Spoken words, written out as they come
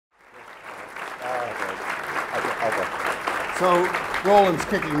So Roland's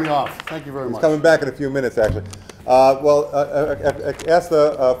kicking me off. Thank you very much. He's coming back in a few minutes, actually. Ask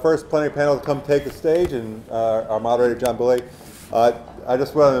the first plenary panel to come take the stage, and our moderator, John Boulay. I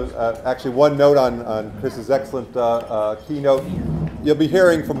just want to, actually, one note on Chris's excellent keynote. You'll be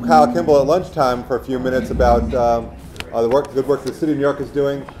hearing from Kyle Kimball at lunchtime for a few minutes about the good work the City of New York is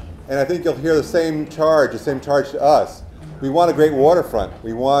doing. And I think you'll hear the same charge to us. We want a great waterfront.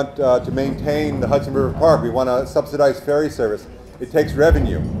 We want to maintain the Hudson River Park. We want to subsidize ferry service. It takes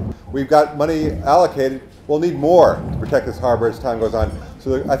revenue. We've got money allocated. We'll need more to protect this harbor as time goes on.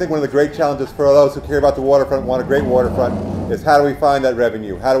 So I think one of the great challenges for those who care about the waterfront, want a great waterfront, is how do we find that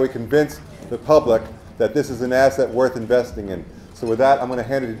revenue? How do we convince the public that this is an asset worth investing in? So with that, I'm going to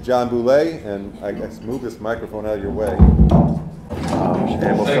hand it to John Boulay, and I guess move this microphone out of your way.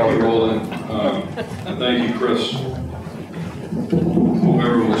 Thank you, Roland, and thank you, Chris.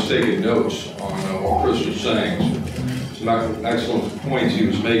 Whoever was taking notes on what Chris was saying. Some excellent points he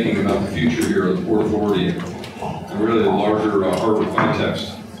was making about the future here of the Port Authority and really the larger harbor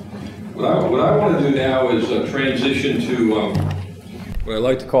context. What I want to do now is transition to what I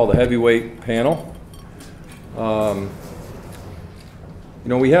like to call the heavyweight panel. You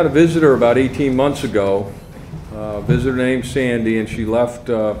know, we had a visitor about 18 months ago, a visitor named Sandy, and she left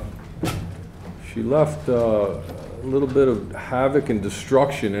a little bit of havoc and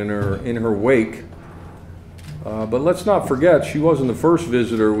destruction in her wake. But let's not forget, she wasn't the first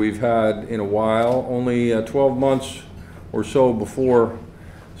visitor we've had in a while. Only 12 months or so before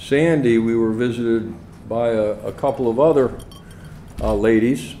Sandy, we were visited by a couple of other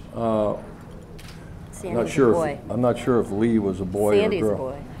ladies. I'm not sure if Lee was a boy Sandy's or a a girl.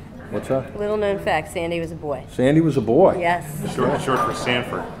 boy. What's that? Little known fact, Sandy was a boy. Sandy was a boy. Yes. Short for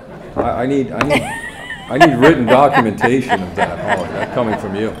Sanford. I need written documentation of that. Oh, that coming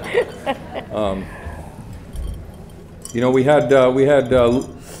from you. You know, we had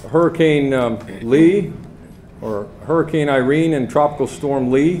Hurricane Lee, or Hurricane Irene and Tropical Storm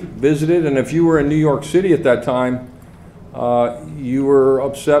Lee visited, and if you were in New York City at that time, you were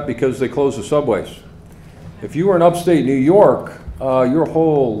upset because they closed the subways. If you were in upstate New York, your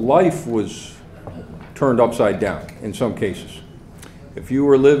whole life was turned upside down in some cases. If you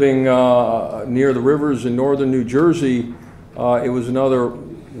were living near the rivers in northern New Jersey, it was another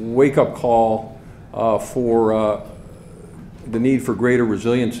wake-up call for the need for greater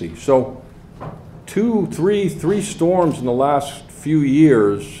resiliency. So three storms in the last few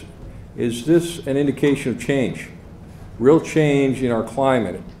years, is this an indication of change? Real change in our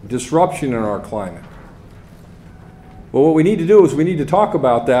climate, disruption in our climate. Well, what we need to do is we need to talk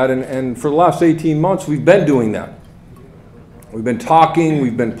about that, and for the last 18 months we've been doing that. We've been talking,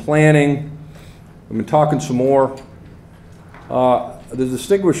 we've been planning, we've been talking some more. The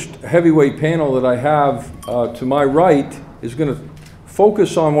distinguished heavyweight panel that I have to my right is going to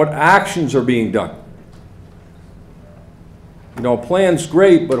focus on what actions are being done. You know, a plan's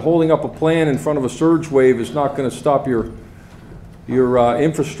great, but holding up a plan in front of a surge wave is not going to stop your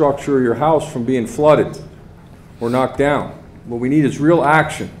infrastructure, your house from being flooded or knocked down. What we need is real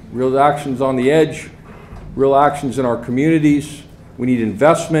actions on the edge, real actions in our communities. We need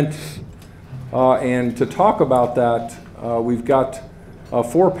investment. And to talk about that, we've got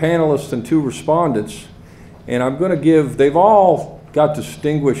 4 panelists and 2 respondents. And I'm going to give, they've all got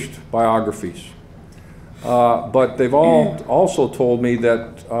distinguished biographies. But they've all also told me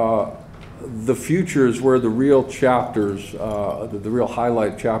that the future is where the real chapters, the real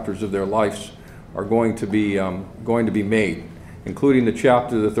highlight chapters of their lives are going to be made, including the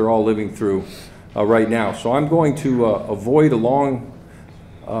chapter that they're all living through right now. So I'm going to avoid a long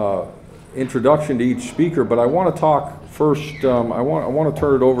introduction to each speaker, but I want to talk first. I want to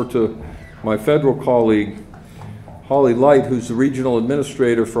turn it over to my federal colleague, Holly Light, who's the regional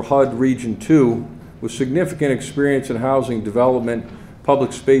administrator for HUD Region 2, with significant experience in housing development,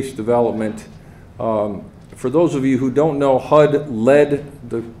 public space development. For those of you who don't know, HUD led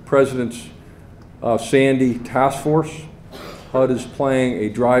the President's Sandy task force. HUD is playing a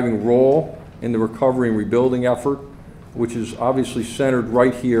driving role in the recovery and rebuilding effort, which is obviously centered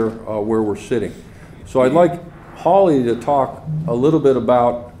right here where we're sitting. So I'd like Holly to talk a little bit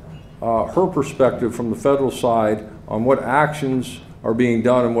about her perspective from the federal side on what actions are being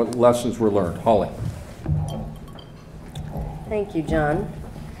done and what lessons were learned. Holly. Thank you, John.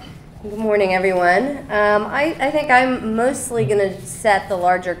 Good morning, everyone. I think I'm mostly going to set the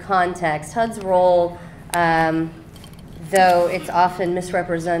larger context. HUD's role, though it's often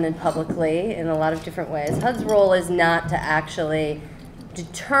misrepresented publicly in a lot of different ways, HUD's role is not to actually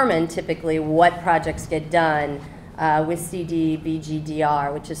determine typically what projects get done with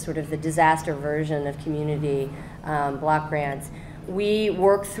CDBG-DR, which is sort of the disaster version of community block grants. We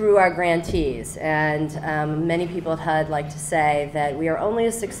work through our grantees, and many people at HUD like to say that we are only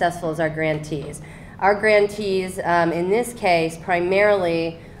as successful as our grantees. Our grantees, in this case,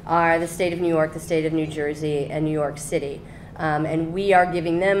 primarily are the state of New York, the state of New Jersey, and New York City. And we are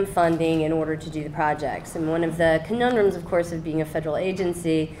giving them funding in order to do the projects. And one of the conundrums, of course, of being a federal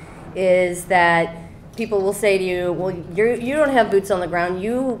agency is that people will say to you, well, you don't have boots on the ground,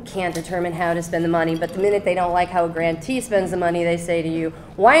 you can't determine how to spend the money, but the minute they don't like how a grantee spends the money, they say to you,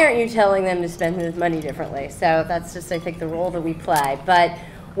 why aren't you telling them to spend the money differently? So that's just, I think, the role that we play. But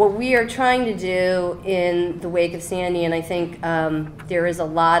what we are trying to do in the wake of Sandy, and I think there is a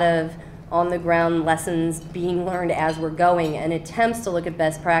lot of on-the-ground lessons being learned as we're going, and attempts to look at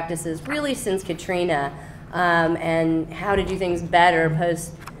best practices really since Katrina, and how to do things better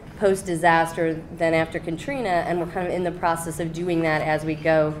post-disaster than after Katrina, and we're kind of in the process of doing that as we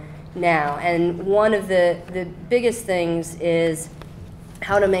go now. And one of the biggest things is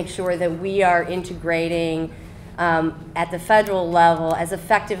how to make sure that we are integrating at the federal level as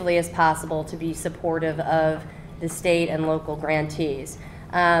effectively as possible to be supportive of the state and local grantees.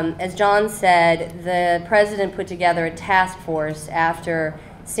 As John said, the president put together a task force after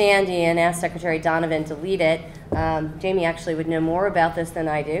Sandy and asked Secretary Donovan to lead it. Jamie actually would know more about this than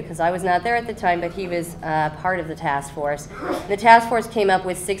I do because I was not there at the time, but he was part of the task force. The task force came up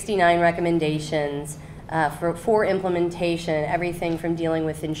with 69 recommendations for implementation, everything from dealing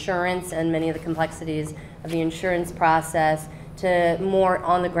with insurance and many of the complexities of the insurance process to more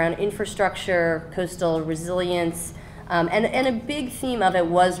on-the-ground infrastructure, coastal resilience, and a big theme of it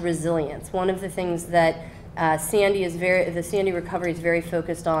was resilience. One of the things that the Sandy recovery is very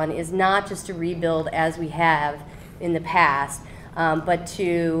focused on is not just to rebuild as we have in the past, but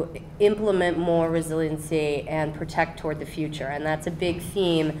to implement more resiliency and protect toward the future. And that's a big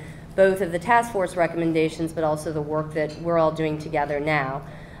theme, both of the task force recommendations, but also the work that we're all doing together now.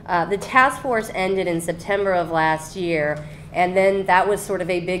 The task force ended in September of last year, and then that was sort of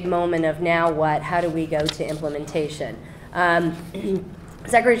a big moment of now what, how do we go to implementation?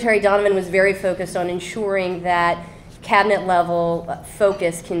 Secretary Donovan was very focused on ensuring that cabinet level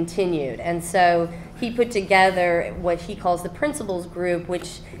focus continued. And so he put together what he calls the principals group,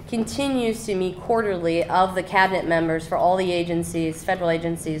 which continues to meet quarterly of the cabinet members for all the agencies, federal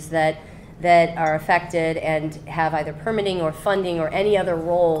agencies that are affected and have either permitting or funding or any other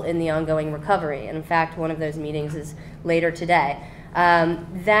role in the ongoing recovery. And in fact, one of those meetings is later today.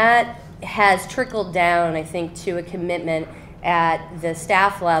 That has trickled down, I think, to a commitment at the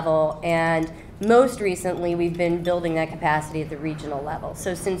staff level, and most recently we've been building that capacity at the regional level.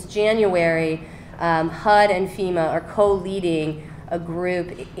 So since January, HUD and FEMA are co-leading a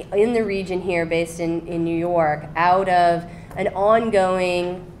group in the region here based in New York out of an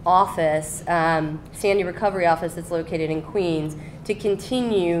ongoing office, Sandy Recovery Office that's located in Queens, to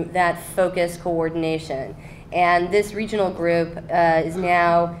continue that focused coordination. And this regional group is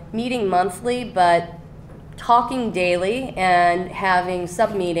now meeting monthly, but talking daily and having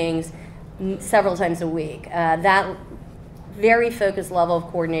sub-meetings several times a week. That very focused level of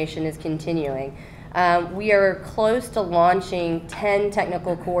coordination is continuing. We are close to launching 10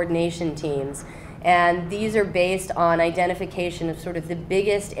 technical coordination teams, and these are based on identification of sort of the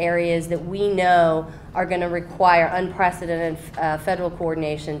biggest areas that we know are going to require unprecedented federal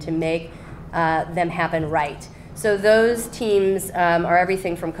coordination to make them happen right. So those teams are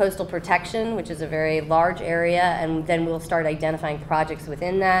everything from coastal protection, which is a very large area, and then we'll start identifying projects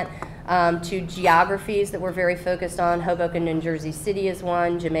within that, to geographies that we're very focused on. Hoboken and Jersey City is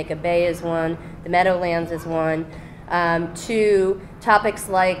one, Jamaica Bay is one, the Meadowlands is one, to topics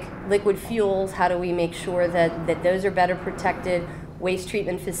like liquid fuels, how do we make sure that those are better protected, waste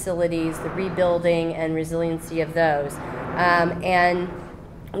treatment facilities, the rebuilding and resiliency of those. And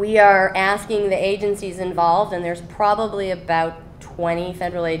we are asking the agencies involved, and there's probably about 20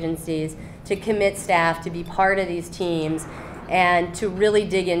 federal agencies, to commit staff to be part of these teams and to really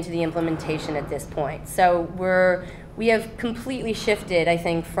dig into the implementation at this point. So we have completely shifted, I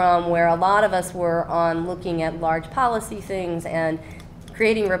think, from where a lot of us were on looking at large policy things and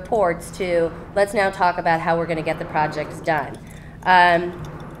creating reports to let's now talk about how we're going to get the projects done.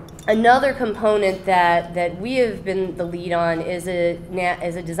 Another component that we have been the lead on is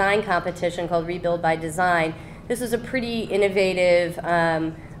a design competition called Rebuild by Design. This is a pretty innovative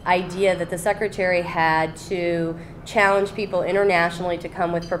idea that the Secretary had to challenge people internationally to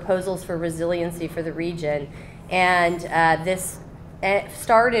come with proposals for resiliency for the region. And this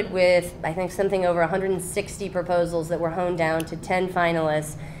started with, I think, something over 160 proposals that were honed down to 10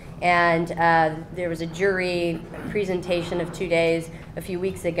 finalists. And there was a jury presentation of 2 days a few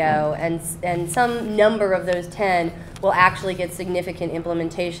weeks ago, and some number of those 10 will actually get significant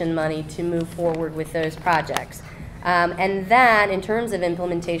implementation money to move forward with those projects. And that, in terms of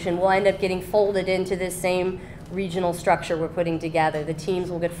implementation, will end up getting folded into this same regional structure we're putting together. The teams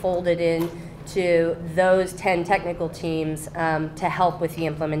will get folded into those 10 technical teams to help with the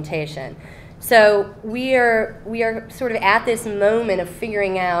implementation. So we are sort of at this moment of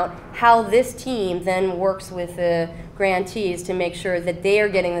figuring out how this team then works with the grantees to make sure that they are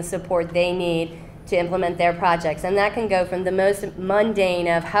getting the support they need to implement their projects. And that can go from the most mundane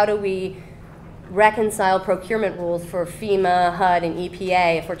of how do we reconcile procurement rules for FEMA, HUD, and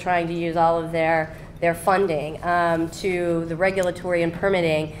EPA if we're trying to use all of their funding, to the regulatory and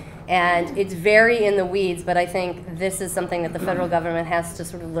permitting. And it's very in the weeds, but I think this is something that the federal government has to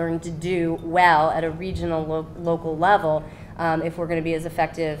sort of learn to do well at a regional, local level if we're going to be as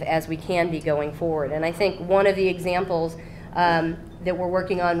effective as we can be going forward. And I think one of the examples that we're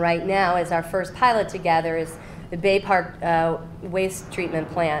working on right now is our first pilot together is the Bay Park waste treatment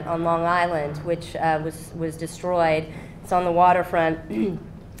plant on Long Island, which was destroyed. It's on the waterfront.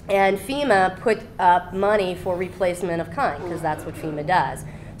 And FEMA put up money for replacement of kind, because that's what FEMA does.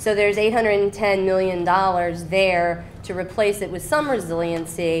 So there's $810 million there to replace it with some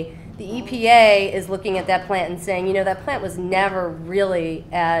resiliency. The EPA is looking at that plant and saying, you know, that plant was never really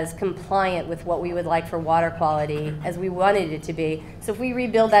as compliant with what we would like for water quality as we wanted it to be. So if we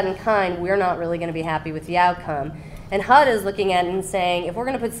rebuild that in kind, we're not really going to be happy with the outcome. And HUD is looking at it and saying, if we're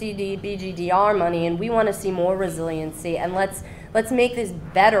going to put BGDR money in, we want to see more resiliency, and let's make this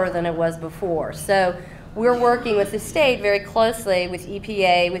better than it was before. So we're working with the state very closely, with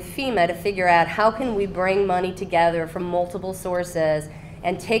EPA, with FEMA, to figure out how can we bring money together from multiple sources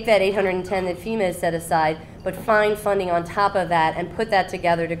and take that 810 that FEMA has set aside, but find funding on top of that and put that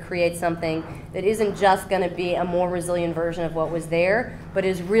together to create something that isn't just going to be a more resilient version of what was there, but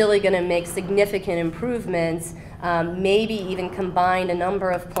is really going to make significant improvements, maybe even combine a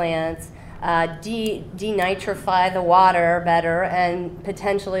number of plants, denitrify the water better, and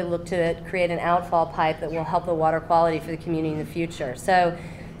potentially look to create an outfall pipe that will help the water quality for the community in the future. So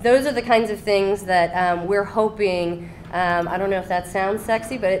those are the kinds of things that we're hoping, I don't know if that sounds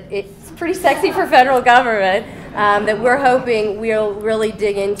sexy, but it's pretty sexy for federal government, that we're hoping we'll really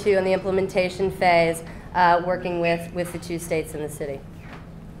dig into in the implementation phase, working with the 2 states and the city.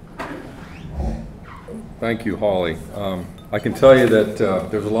 Thank you, Holly. I can tell you that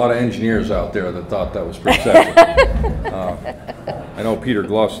there's a lot of engineers out there that thought that was pretty sexy. I know Peter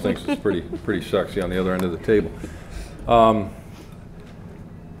Gloss thinks it's pretty sexy on the other end of the table.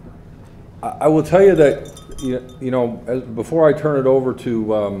 I will tell you that before I turn it over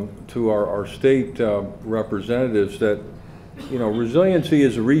to our state representatives, that resiliency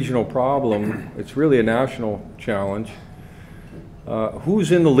is a regional problem. It's really a national challenge.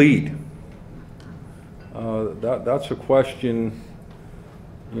 Who's in the lead? That's a question.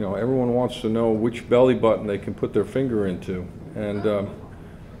 Everyone wants to know which belly button they can put their finger into, and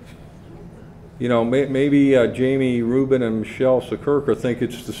maybe Jamie Rubin and Michelle Sakirka think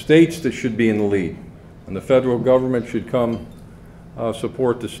it's the states that should be in the lead, and the federal government should come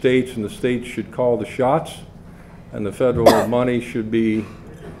support the states, and the states should call the shots, and the federal money should be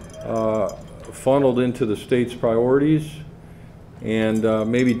funneled into the states' priorities. And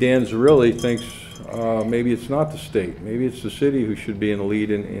maybe Dan Zarilli thinks maybe it's not the state, maybe it's the city who should be in the lead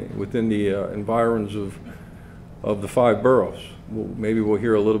within the environs of the 5 boroughs. Maybe we'll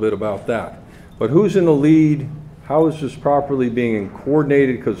hear a little bit about that. But who's in the lead? How is this properly being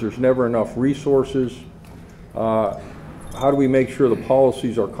coordinated? Because there's never enough resources. How do we make sure the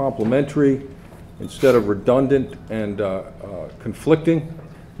policies are complementary instead of redundant and conflicting?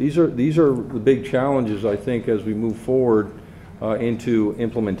 These are the big challenges, I think, as we move forward into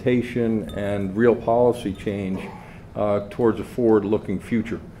implementation and real policy change towards a forward-looking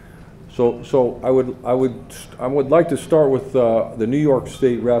future. So I would like to start with the New York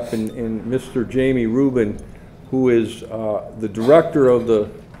State rep and Mr. Jamie Rubin, who is the director of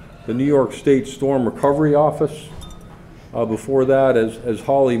the New York State Storm Recovery Office. Before that, as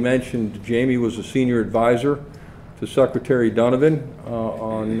Holly mentioned, Jamie was a senior advisor to Secretary Donovan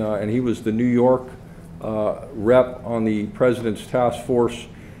and he was the New York rep on the President's Task Force,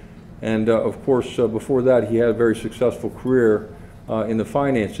 and of course before that he had a very successful career in the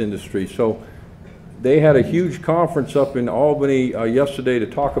finance industry. So they had a huge conference up in Albany yesterday to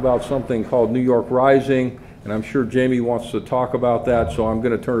talk about something called New York Rising, and I'm sure Jamie wants to talk about that, so I'm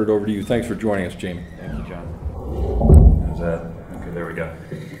going to turn it over to you. Thanks for joining us, Jamie. Thank you, John. How's that? Okay, there we go.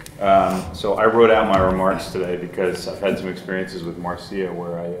 So I wrote out my remarks today because I've had some experiences with Marcia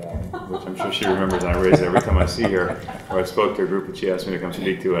where which I'm sure she remembers, and I raise it every time I see her, where I spoke to a group and she asked me to come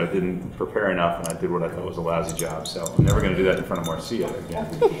speak to it. I didn't prepare enough, and I did what I thought was a lousy job. So I'm never going to do that in front of Marcia again.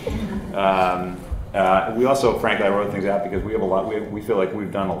 We also, frankly, I wrote things out because we have a lot. We feel like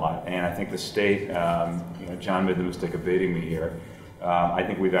we've done a lot, and I think the state. John made the mistake of baiting me here. I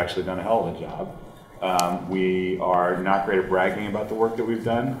think we've actually done a hell of a job. We are not great at bragging about the work that we've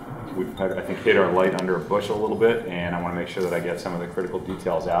done. We've, I think, hid our light under a bushel a little bit, and I want to make sure that I get some of the critical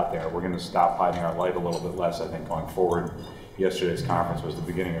details out there. We're going to stop hiding our light a little bit less, I think, going forward. Yesterday's conference was the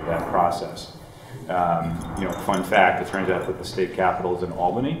beginning of that process. Fun fact, it turns out that the state capitol is in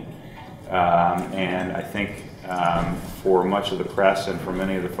Albany, and I think for much of the press and for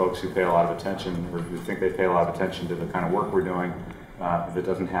many of the folks who pay a lot of attention, or who think they pay a lot of attention to the kind of work we're doing, if it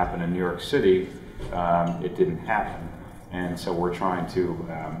doesn't happen in New York City, it didn't happen. And so we're trying to,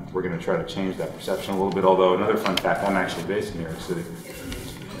 we're going to try to change that perception a little bit, although another fun fact, I'm actually based in New York City,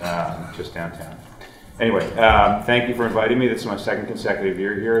 just downtown. Anyway, thank you for inviting me. This is my second consecutive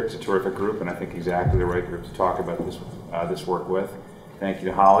year here. It's a terrific group, and I think exactly the right group to talk about this work with. Thank you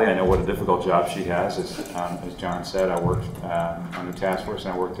to Holly. I know what a difficult job she has. As John said, I worked on the task force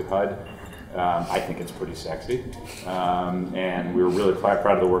and I worked at HUD. I think it's pretty sexy. And we were really quite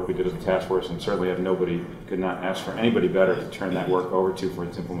proud of the work we did at the task force, and certainly could not ask for anybody better to turn that work over to for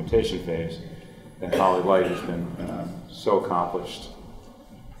its implementation phase than Holly Light, who's been so accomplished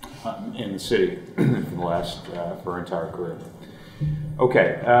in the city for her entire career.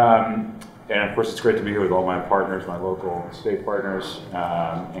 Okay. And of course, it's great to be here with all my partners, my local state partners,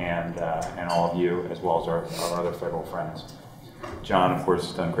 and all of you, as well as our other federal friends. John, of course,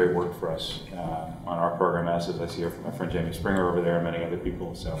 has done great work for us on our program, as I see my friend Jamie Springer over there and many other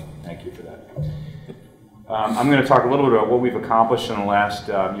people, so thank you for that. I'm going to talk a little bit about what we've accomplished in the last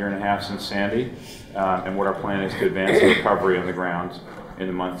year and a half since Sandy, and what our plan is to advance the recovery on the ground in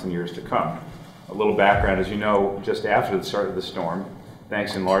the months and years to come. A little background, as you know, just after the start of the storm,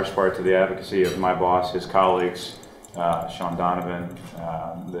 thanks in large part to the advocacy of my boss, his colleagues, Sean Donovan,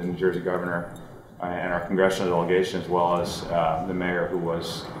 the New Jersey governor, and our congressional delegation, as well as the mayor who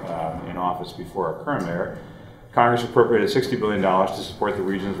was in office before our current mayor, Congress appropriated $60 billion to support the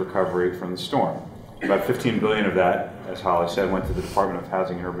region's recovery from the storm. About $15 billion of that, as Holly said, went to the Department of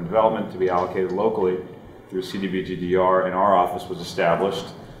Housing and Urban Development to be allocated locally through CDBG-DR, and our office was established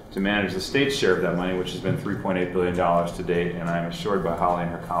to manage the state's share of that money, which has been $3.8 billion to date, and I'm assured by Holly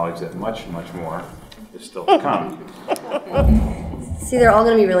and her colleagues that much, much more is still to come. See, they're all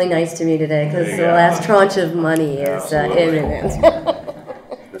going to be really nice to me today because the last tranche of money is imminent.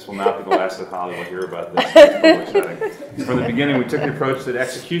 This will not be the last that Holly will hear about this. From the beginning, we took the approach that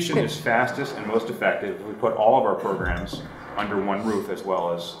execution is fastest and most effective. We put all of our programs under one roof, as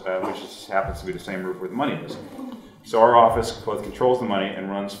well as, which happens to be the same roof where the money is. So our office both controls the money and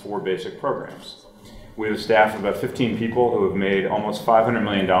runs 4 basic programs. We have a staff of about 15 people who have made almost $500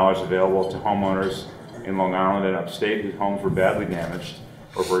 million available to homeowners in Long Island and upstate whose homes were badly damaged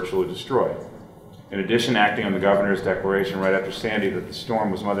or virtually destroyed. In addition, acting on the governor's declaration right after Sandy that the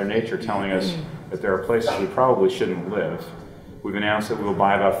storm was Mother Nature telling us that there are places we probably shouldn't live, we've announced that we will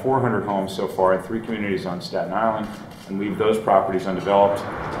buy about 400 homes so far in 3 communities on Staten Island and leave those properties undeveloped,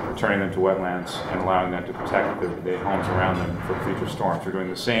 returning them to wetlands and allowing them to protect the homes around them for future storms. We're doing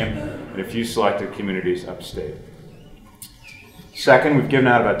the same in a few selected communities upstate. Second, we've given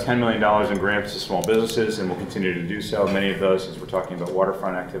out about $10 million in grants to small businesses, and we'll continue to do so. Many of those, as we're talking about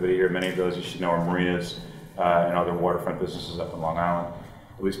waterfront activity here, many of those you should know are marinas and other waterfront businesses up in Long Island.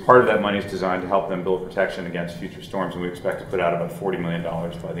 At least part of that money is designed to help them build protection against future storms, and we expect to put out about $40 million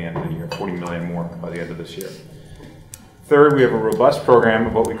by the end of the year, $40 million more by the end of this year. Third, we have a robust program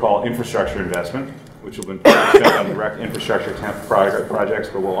of what we call infrastructure investment, which will be spent on direct infrastructure projects,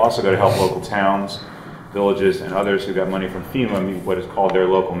 but will also go to help local towns, villages, and others who got money from FEMA, what is called their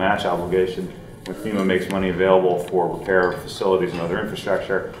local match obligation. When FEMA makes money available for repair of facilities and other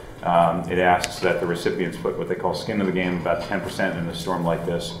infrastructure, it asks that the recipients put what they call skin in the game, about 10% in a storm like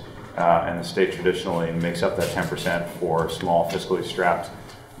this, and the state traditionally makes up that 10% for small, fiscally strapped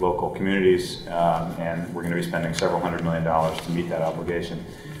local communities, and we're going to be spending several $100 million to meet that obligation.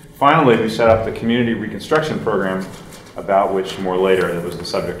 Finally, we set up the Community Reconstruction Program, about which more later, that was the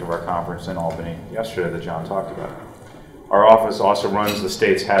subject of our conference in Albany yesterday that John talked about. Our office also runs the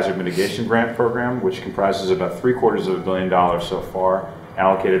state's Hazard Mitigation Grant Program, which comprises about $750 million so far,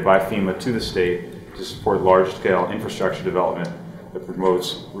 allocated by FEMA to the state to support large-scale infrastructure development that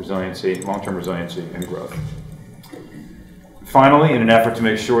promotes resiliency, long-term resiliency, and growth. Finally, in an effort to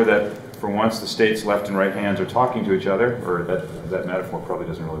make sure that For once, the state's left and right hands are talking to each other, or that metaphor probably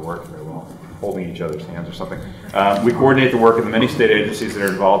doesn't really work very well, holding each other's hands or something. We coordinate the work of the many state agencies that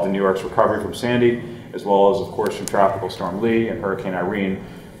are involved in New York's recovery from Sandy, as well as, of course, from Tropical Storm Lee and Hurricane Irene.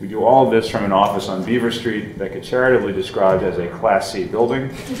 We do all of this from an office on Beaver Street that could charitably described as a Class C building,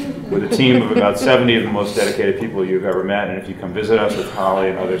 with a team of about 70 of the most dedicated people you've ever met. And if you come visit us, as Holly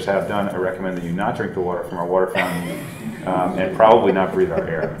and others have done, I recommend that you not drink the water from our water fountain and probably not breathe our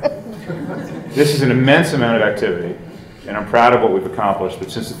air. This is an immense amount of activity, and I'm proud of what we've accomplished. But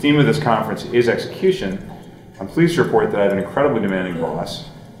since the theme of this conference is execution, I'm pleased to report that I have an incredibly demanding boss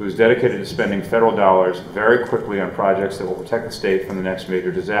who is dedicated to spending federal dollars very quickly on projects that will protect the state from the next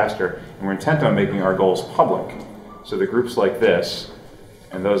major disaster. And we're intent on making our goals public so that groups like this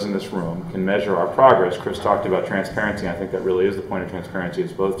and those in this room can measure our progress. Chris talked about transparency. I think that really is the point of transparency.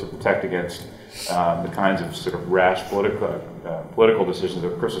 It's both to protect against the kinds of sort of rash political decisions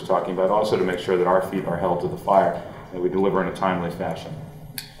that Chris was talking about, also to make sure that our feet are held to the fire and we deliver in a timely fashion.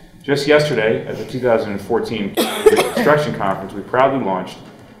 Just yesterday, at the 2014 Reconstruction Conference, we proudly launched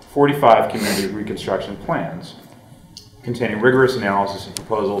 45 community reconstruction plans containing rigorous analysis and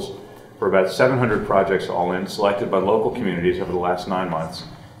proposals for about 700 projects all in, selected by local communities over the last 9 months,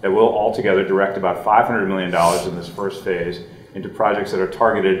 that will altogether direct about $500 million in this first phase into projects that are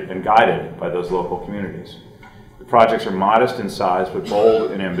targeted and guided by those local communities. The projects are modest in size but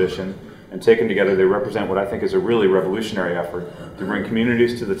bold in ambition, and taken together they represent what I think is a really revolutionary effort to bring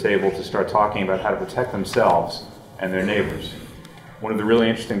communities to the table to start talking about how to protect themselves and their neighbors. One of the really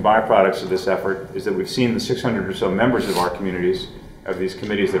interesting byproducts of this effort is that we've seen the 600 or so members of our communities, of these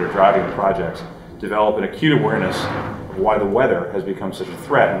committees that are driving the projects, develop an acute awareness of why the weather has become such a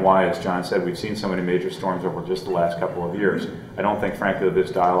threat and why, as John said, we've seen so many major storms over just the last couple of years. I don't think, frankly, that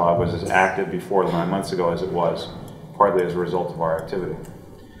this dialogue was as active before 9 months ago as it was, partly as a result of our activity.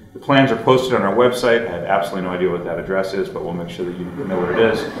 The plans are posted on our website. I have absolutely no idea what that address is, but we'll make sure that you know what it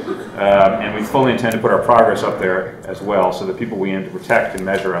is. And we fully intend to put our progress up there as well, so that people we aim to protect can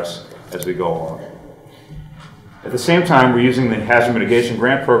measure us as we go along. At the same time, we're using the Hazard Mitigation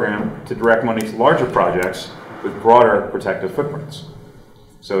Grant Program to direct money to larger projects with broader protective footprints.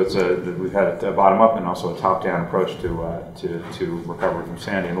 So we've had a bottom-up and also a top-down approach to recovery from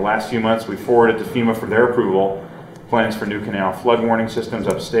Sandy. In the last few months, we forwarded to FEMA for their approval plans for new canal flood warning systems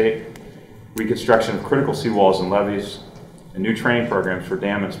upstate, reconstruction of critical seawalls and levees, and new training programs for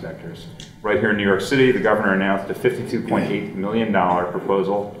dam inspectors. Right here in New York City, the governor announced a $52.8 million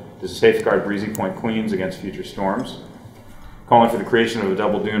proposal to safeguard Breezy Point, Queens against future storms. Calling for the creation of a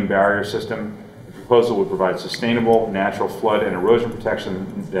double dune barrier system, the proposal would provide sustainable natural flood and erosion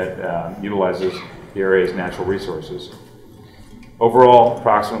protection that utilizes the area's natural resources. Overall,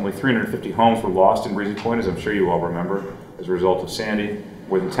 approximately 350 homes were lost in Breezy Point, as I'm sure you all remember, as a result of Sandy.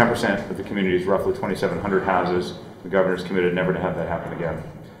 More than 10% of the community's roughly 2,700 houses. The governor's committed never to have that happen again.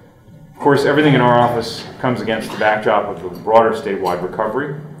 Of course, everything in our office comes against the backdrop of the broader statewide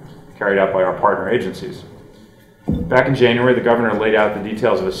recovery carried out by our partner agencies. Back in January, the governor laid out the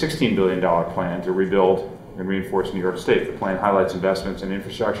details of a $16 billion plan to rebuild and reinforce New York State. The plan highlights investments in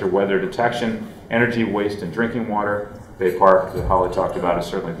infrastructure, weather detection, energy, waste, and drinking water. Bay Park, that Holly talked about, is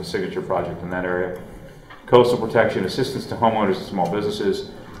certainly the signature project in that area. Coastal protection, assistance to homeowners and small businesses,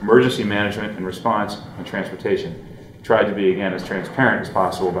 emergency management and response, and transportation. We tried to be, again, as transparent as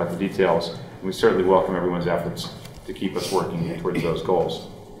possible about the details, and we certainly welcome everyone's efforts to keep us working towards those goals.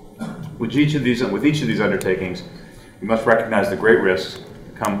 With each of these undertakings, we must recognize the great risks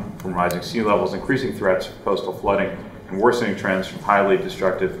that come from rising sea levels, increasing threats of coastal flooding, and worsening trends from highly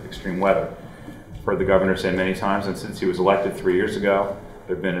destructive extreme weather. I've heard the governor say many times, and since he was elected 3 years ago,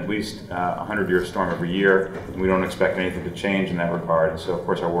 there have been at least a 100-year storm every year, and we don't expect anything to change in that regard, and so of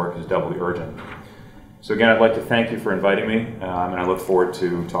course our work is doubly urgent. So again, I'd like to thank you for inviting me, and I look forward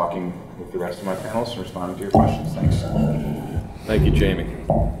to talking with the rest of my panelists and responding to your questions. Thanks. Thank you, Jamie.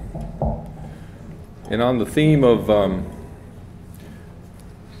 And on the theme of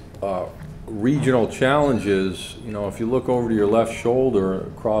regional challenges, you know, if you look over to your left shoulder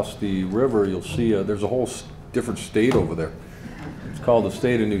across the river, you'll see there's a whole different state over there. It's called the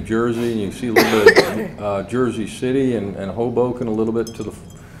state of New Jersey, and you see a little bit of Jersey City and Hoboken a little bit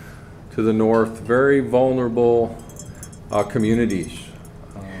to the north. Very vulnerable communities.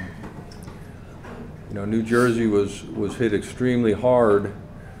 You know, New Jersey was hit extremely hard,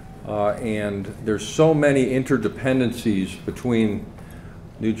 and there's so many interdependencies between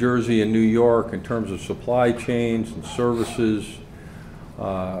New Jersey and New York in terms of supply chains and services.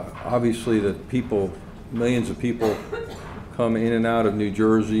 Obviously, that millions of people come in and out of New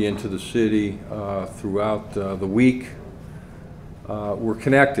Jersey into the city throughout the week. We're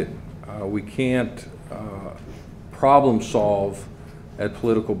connected. We can't problem solve at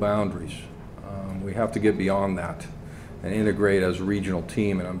political boundaries. We have to get beyond that and integrate as a regional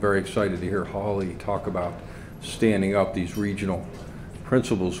team, and I'm very excited to hear Holly talk about standing up these regional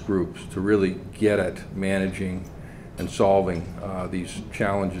principals groups to really get at managing and solving these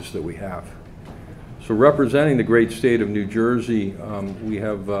challenges that we have. So representing the great state of New Jersey, we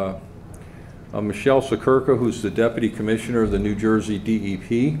have Michelle Sakurka, who's the Deputy Commissioner of the New Jersey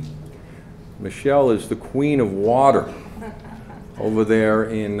DEP. Michelle is the queen of water over there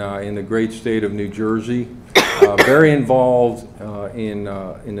in the great state of New Jersey. Very involved in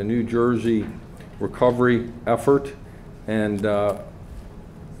the New Jersey recovery effort. And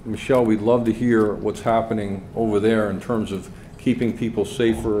Michelle, we'd love to hear what's happening over there in terms of keeping people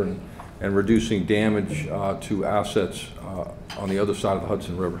safer and reducing damage to assets on the other side of the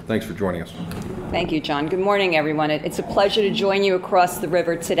Hudson River. Thanks for joining us. Thank you, John. Good morning, everyone. It's a pleasure to join you across the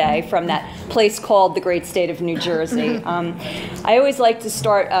river today from that place called the great state of New Jersey. I always like to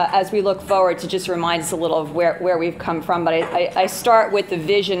start, as we look forward, to just remind us a little of where we've come from, but I start with the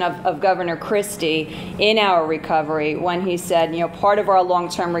vision of Governor Christie in our recovery when he said, you know, part of our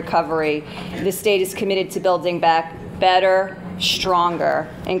long-term recovery, the state is committed to building back better, stronger,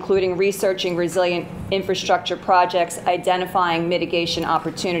 including researching resilient infrastructure projects, identifying mitigation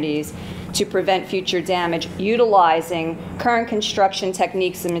opportunities to prevent future damage, utilizing current construction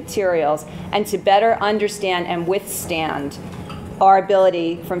techniques and materials, and to better understand and withstand our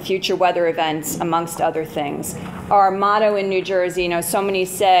ability from future weather events, amongst other things. Our motto in New Jersey, you know, so many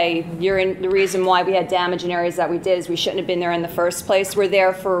say the reason why we had damage in areas that we did is we shouldn't have been there in the first place. We're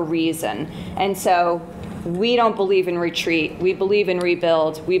there for a reason. And so we don't believe in retreat. We believe in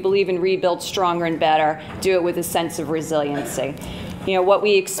rebuild. We believe in rebuild stronger and better, do it with a sense of resiliency. You know, what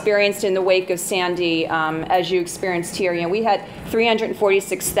we experienced in the wake of Sandy, as you experienced here, you know, we had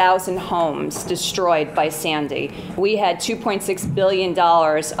 346,000 homes destroyed by Sandy. We had $2.6 billion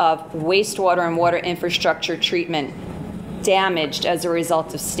of wastewater and water infrastructure treatment damaged as a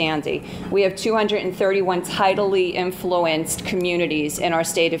result of Sandy. We have 231 tidally influenced communities in our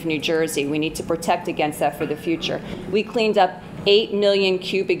state of New Jersey. We need to protect against that for the future. We cleaned up 8 million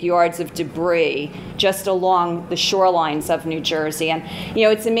cubic yards of debris just along the shorelines of New Jersey. And, you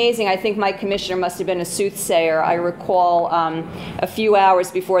know, it's amazing. I think my commissioner must have been a soothsayer. I recall a few hours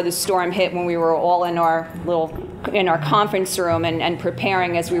before the storm hit when we were all in our conference room and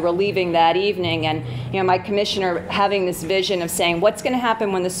preparing as we were leaving that evening. And, you know, my commissioner having this vision of saying, what's going to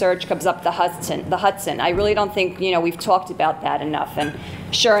happen when the surge comes up the Hudson? I really don't think, you know, we've talked about that enough. And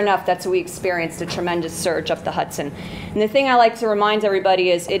sure enough, that's what we experienced, a tremendous surge up the Hudson. And the thing I like to remind everybody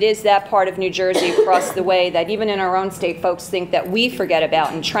is it is that part of New Jersey across the way that even in our own state, folks think that we forget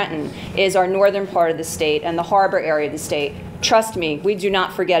about in Trenton is our northern part of the state and the harbor area of the state. Trust me, we do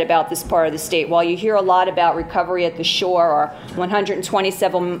not forget about this part of the state. While you hear a lot about recovery at the shore or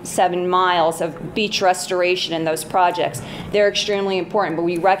 127 miles of beach restoration in those projects, they're extremely important, but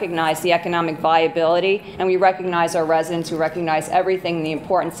we recognize the economic viability and we recognize our residents who recognize everything, the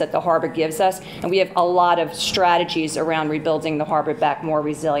importance that the harbor gives us, and we have a lot of strategies around rebuilding the harbor back more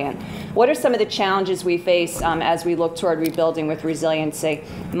resilient. What are some of the challenges we face as we look toward rebuilding with resiliency?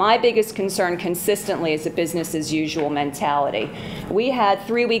 My biggest concern consistently is a business as usual mentality. We had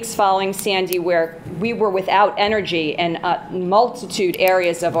 3 weeks following Sandy where we were without energy in a multitude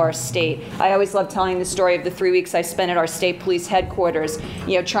areas of our state. I always love telling the story of the 3 weeks I spent at our state police headquarters,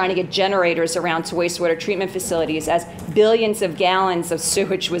 you know, trying to get generators around to wastewater treatment facilities as billions of gallons of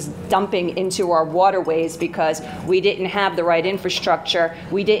sewage was dumping into our waterways because we didn't have the right infrastructure,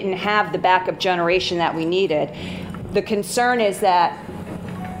 we didn't have the backup generation that we needed. The concern is that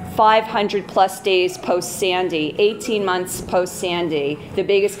 500 plus days post-Sandy, 18 months post-Sandy, the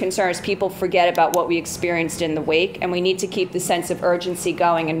biggest concern is people forget about what we experienced in the wake, and we need to keep the sense of urgency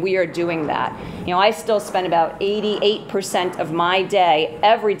going, and we are doing that. You know, I still spend about 88% of my day,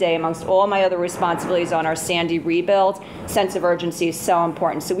 every day, amongst all my other responsibilities on our Sandy rebuild. Sense of urgency is so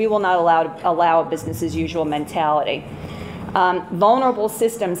important, so we will not allow a business-as-usual mentality. Vulnerable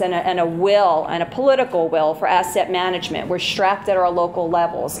systems and a will and a political will for asset management. We're strapped at our local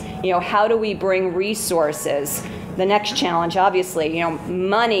levels. You know, how do we bring resources? The next challenge, obviously, you know,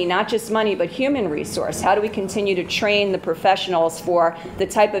 money, not just money, but human resource. How do we continue to train the professionals for the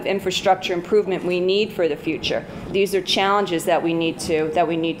type of infrastructure improvement we need for the future? These are challenges that we need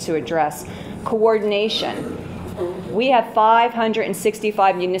to address. Coordination. We have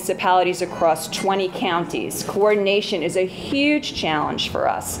 565 municipalities across 20 counties. Coordination is a huge challenge for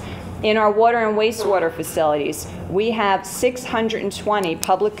us. In our water and wastewater facilities, we have 620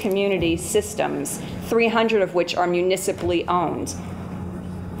 public community systems, 300 of which are municipally owned.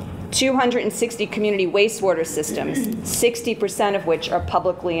 260 community wastewater systems, 60% of which are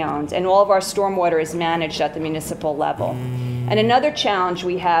publicly owned, and all of our stormwater is managed at the municipal level. And another challenge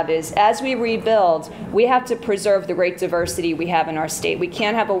we have is, as we rebuild, we have to preserve the great diversity we have in our state. We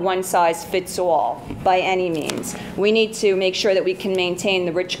can't have a one-size-fits-all by any means. We need to make sure that we can maintain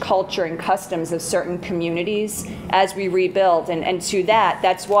the rich culture and customs of certain communities as we rebuild. And to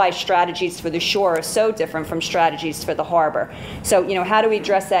that's why strategies for the shore are so different from strategies for the harbor. So, how do we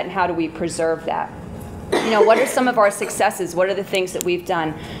address that and how do we preserve that? What are some of our successes? What are the things that we've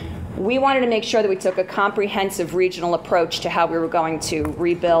done? We wanted to make sure that we took a comprehensive regional approach to how we were going to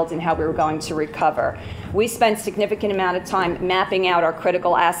rebuild and how we were going to recover. We spent a significant amount of time mapping out our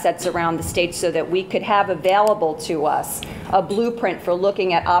critical assets around the state so that we could have available to us a blueprint for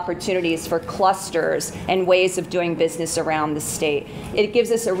looking at opportunities for clusters and ways of doing business around the state. It gives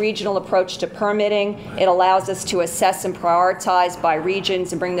us a regional approach to permitting. It allows us to assess and prioritize by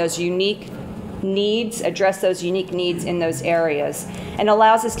regions and bring those unique needs, address those unique needs in those areas, and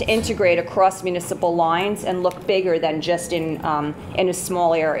allows us to integrate across municipal lines and look bigger than just in a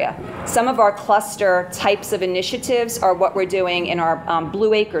small area. Some of our cluster types of initiatives are what we're doing in our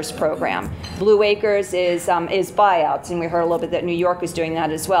Blue Acres program. Blue Acres is buyouts, and we heard a little bit that New York is doing that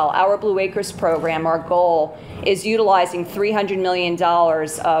as well. Our Blue Acres program, our goal is utilizing $300 million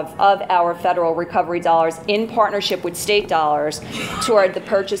of our federal recovery dollars in partnership with state dollars toward the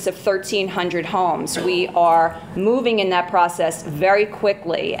purchase of 1,300 homes. We are moving in that process very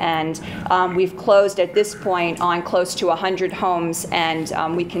quickly, and we've closed at this point on close to 100 homes,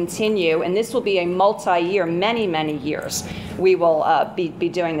 and we continue, and this will be a multi-year, many, many years. We will be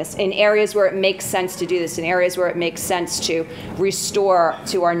doing this in areas where it makes sense to do this, in areas where it makes sense to restore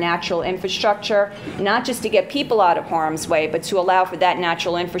to our natural infrastructure, not just to get people out of harm's way, but to allow for that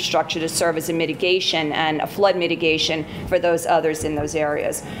natural infrastructure to serve as a mitigation and a flood mitigation for those others in those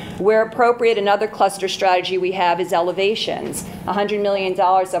areas. Where appropriate, another cluster strategy we have is elevations. $100 million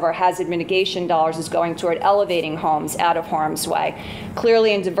of our hazard mitigation dollars is going toward elevating homes out of harm's way.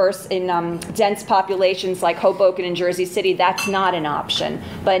 Clearly in dense populations like Hoboken and Jersey City, that's not an option.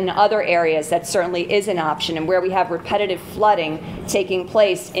 But in other areas, that certainly is an option. And where we have repetitive flooding taking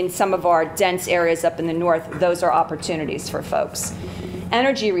place in some of our dense areas up in the north, those are opportunities for folks.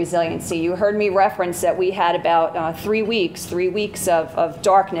 Energy resiliency. You heard me reference that we had about 3 weeks of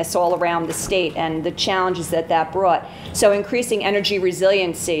darkness all around the state and the challenges that brought. So increasing energy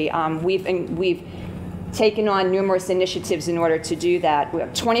resiliency, we've taken on numerous initiatives in order to do that. We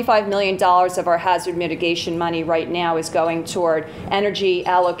have $25 million of our hazard mitigation money right now is going toward energy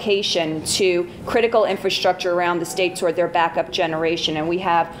allocation to critical infrastructure around the state toward their backup generation, and we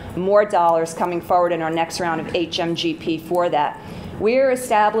have more dollars coming forward in our next round of HMGP for that. We're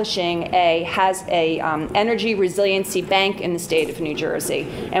establishing a energy resiliency bank in the state of New Jersey,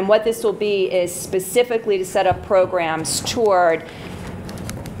 and what this will be is specifically to set up programs toward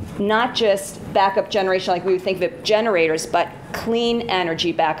not just backup generation like we would think of it, generators, but clean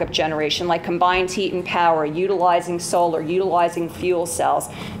energy backup generation like combined heat and power, utilizing solar, utilizing fuel cells.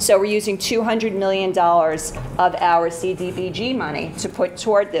 So we're using $200 million of our CDBG money to put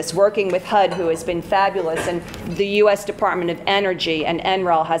toward this, working with HUD, who has been fabulous, and the U.S. Department of Energy and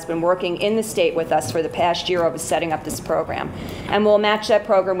NREL has been working in the state with us for the past year over setting up this program. And we'll match that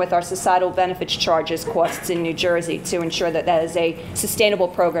program with our societal benefits charges costs in New Jersey to ensure that that is a sustainable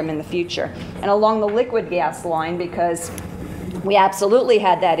program in the future. And along the liquid gas line, because we absolutely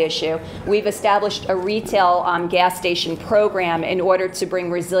had that issue, we've established a retail gas station program in order to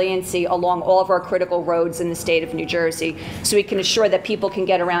bring resiliency along all of our critical roads in the state of New Jersey so we can assure that people can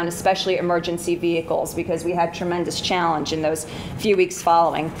get around, especially emergency vehicles, because we had tremendous challenge in those few weeks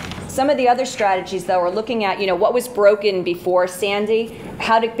following. Some of the other strategies, though, are looking at, what was broken before Sandy,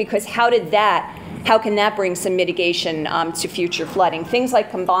 how can that bring some mitigation to future flooding? Things like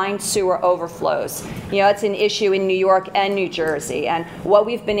combined sewer overflows. It's an issue in New York and New Jersey. And what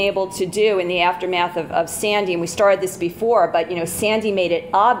we've been able to do in the aftermath of Sandy, and we started this before, but Sandy made it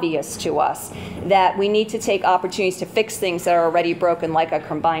obvious to us that we need to take opportunities to fix things that are already broken, like a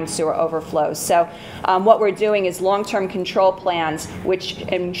combined sewer overflows. So what we're doing is long-term control plans which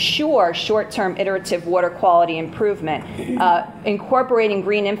ensure short-term iterative water quality improvement, incorporating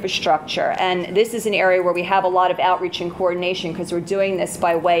green infrastructure. And this is an area where we have a lot of outreach and coordination because we're doing this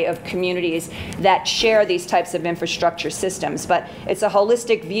by way of communities that share these types of infrastructure systems. But it's a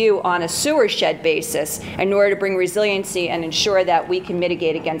holistic view on a sewer shed basis in order to bring resiliency and ensure that we can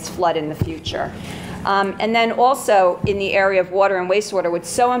mitigate against flood in the future. And then also in the area of water and wastewater, what's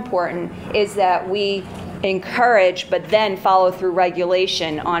so important is that we encourage, but then follow through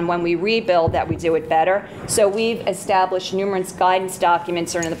regulation on when we rebuild that we do it better. So we've established numerous guidance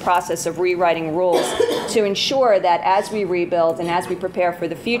documents, are in the process of rewriting rules to ensure that as we rebuild and as we prepare for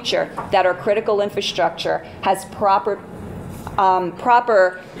the future, that our critical infrastructure has proper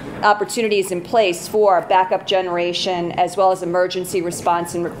opportunities in place for backup generation, as well as emergency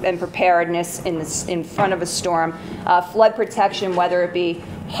response and preparedness in front of a storm, flood protection, whether it be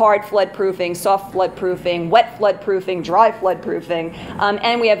hard flood proofing, soft flood proofing, wet flood proofing, dry flood proofing,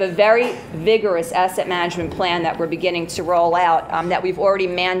 and we have a very vigorous asset management plan that we're beginning to roll out that we've already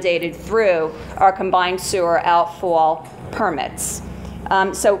mandated through our combined sewer outfall permits.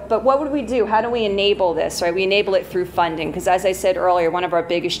 But what would we do? How do we enable this, right? We enable it through funding, because as I said earlier, one of our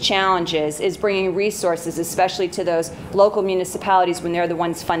biggest challenges is bringing resources, especially to those local municipalities when they're the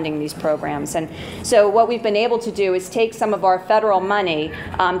ones funding these programs. And so what we've been able to do is take some of our federal money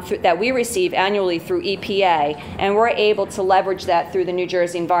that we receive annually through EPA, and we're able to leverage that through the New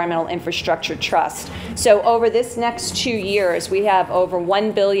Jersey Environmental Infrastructure Trust. So over this next 2 years, we have over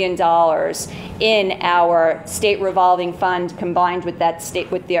 $1 billion in our state revolving fund, combined with that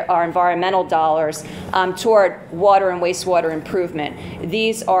our environmental dollars toward water and wastewater improvement.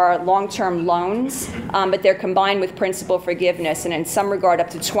 These are long-term loans, but they're combined with principal forgiveness, and in some regard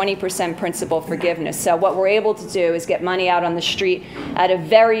up to 20% principal forgiveness. So what we're able to do is get money out on the street at a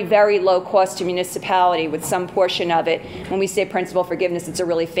very, very low cost to municipality, with some portion of it. When we say principal forgiveness, it's a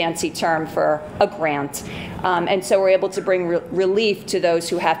really fancy term for a grant. And so we're able to bring relief to those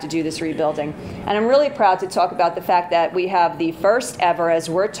who have to do this rebuilding. And I'm really proud to talk about the fact that we have the first ever, as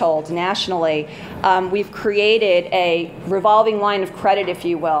we're told, nationally, we've created a revolving line of credit, if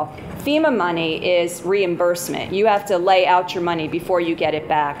you will. FEMA money is reimbursement. You have to lay out your money before you get it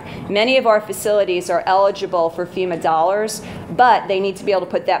back. Many of our facilities are eligible for FEMA dollars, but they need to be able to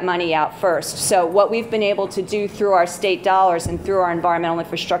put that money out first. So what we've been able to do through our state dollars and through our Environmental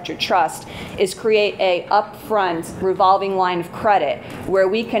Infrastructure Trust is create a upfront revolving line of credit where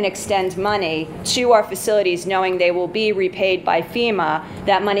we can extend money to our facilities knowing they will be repaid by FEMA.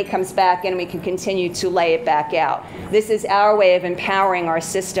 That money comes back and we can continue to lay it back out. This is our way of empowering our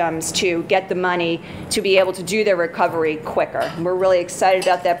systems to get the money to be able to do their recovery quicker. We're really excited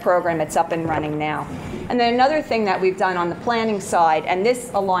about that program. It's up and running now. And then another thing that we've done on the planning side, and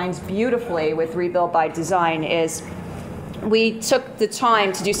this aligns beautifully with Rebuild by Design, is we took the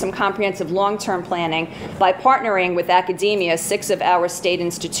time to do some comprehensive long-term planning by partnering with academia, 6 of our state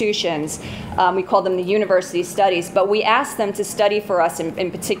institutions. We call them the university studies, but we asked them to study for us in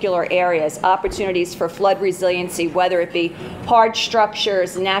particular areas, opportunities for flood resiliency, whether it be hard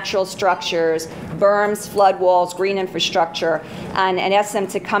structures, natural structures, berms, flood walls, green infrastructure, and asked them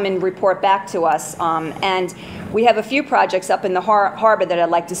to come and report back to us. And we have a few projects up in the harbor that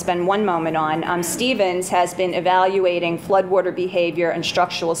I'd like to spend one moment on. Stevens has been evaluating floodwater behavior and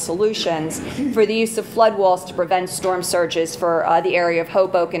structural solutions for the use of flood walls to prevent storm surges for the area of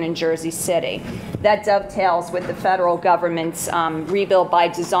Hoboken and Jersey City. That dovetails with the federal government's Rebuild by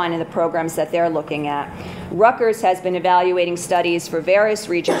Design and the programs that they're looking at. Rutgers has been evaluating studies for various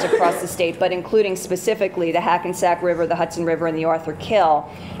regions across the state, but including specifically the Hackensack River, the Hudson River, and the Arthur Kill,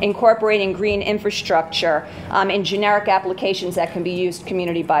 incorporating green infrastructure in generic applications that can be used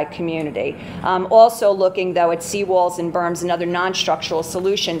community by community. Also looking, though, at seawalls and berms and other non-structural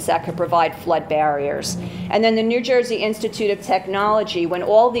solutions that could provide flood barriers. And then the New Jersey Institute of Technology, when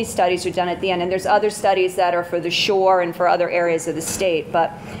all these studies are done at the end, and there's other studies that are for the shore and for other areas of the state,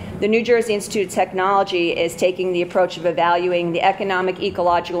 but the New Jersey Institute of Technology is taking the approach of evaluating the economic,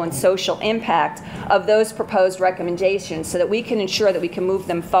 ecological, and social impact of those proposed recommendations so that we can ensure that we can move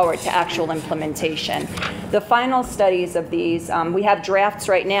them forward to actual implementation. The final studies of these, we have drafts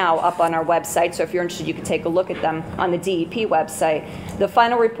right now up on our website, so if you're interested, you can take a look at them on the DEP website. The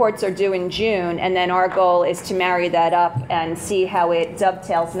final reports are due in June, and then our goal is to marry that up and see how it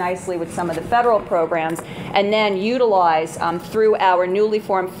dovetails nicely with some of the federal programs, and then utilize through our newly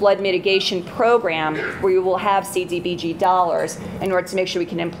formed flood mitigation program, where we will have CDBG dollars in order to make sure we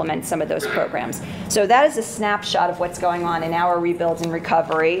can implement some of those programs. So that is a snapshot of what's going on in our rebuild and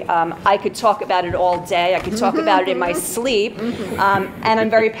recovery. I could talk about it all day. I could talk about it in my sleep, and I'm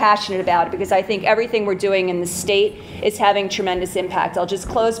very passionate about it because I think everything we're doing in the state is having tremendous impact. I'll just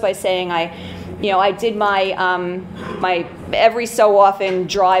close by saying I did my every so often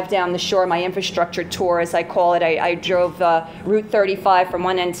drive down the shore, my infrastructure tour, as I call it. I drove Route 35 from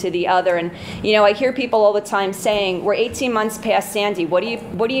one end to the other, and I hear people all the time saying, "We're 18 months past Sandy. What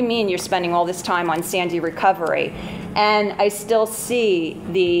do you mean you're spending all this time on Sandy recovery?" And I still see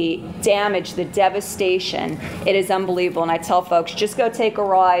the damage, the devastation. It is unbelievable. And I tell folks, just go take a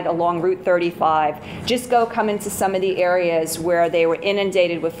ride along Route 35. Just go come into some of the areas where they were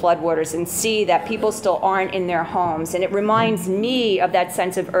inundated with floodwaters and see that people still aren't in their homes. And it reminds me of that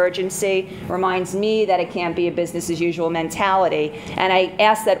sense of urgency, reminds me that it can't be a business as usual mentality. And I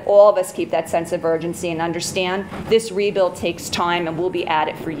ask that all of us keep that sense of urgency and understand this rebuild takes time and we'll be at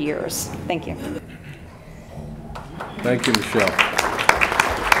it for years. Thank you. Thank you, Michelle.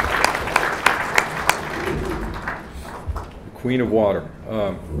 Queen of Water.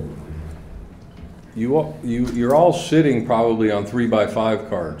 You're all sitting probably on 3x5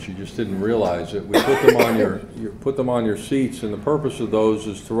 cards. You just didn't realize it. We put them on put them on your seats, and the purpose of those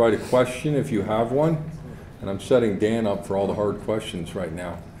is to write a question if you have one. And I'm setting Dan up for all the hard questions right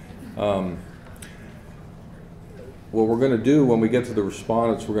now. What we're going to do when we get to the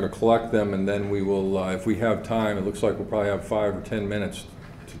respondents, we're going to collect them, and then we will, if we have time, it looks like we'll probably have 5 or 10 minutes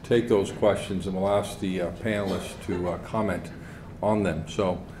to take those questions, and we'll ask the panelists to comment on them.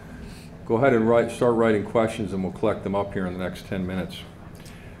 So go ahead and start writing questions, and we'll collect them up here in the next 10 minutes.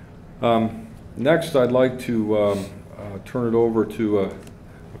 Next, I'd like to turn it over to a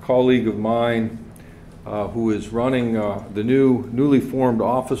colleague of mine who is running the newly formed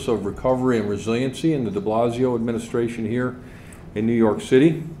Office of Recovery and Resiliency in the de Blasio administration here in New York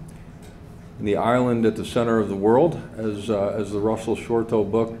City, in the island at the center of the world, as the Russell Shorto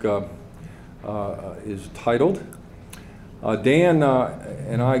book is titled. Dan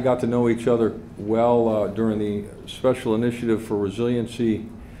and I got to know each other well during the Special Initiative for Resiliency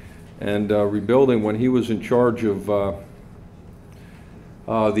and Rebuilding when he was in charge of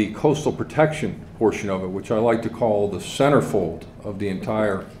the coastal protection portion of it, which I like to call the centerfold of the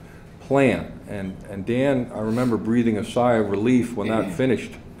entire plan. And Dan, I remember breathing a sigh of relief when that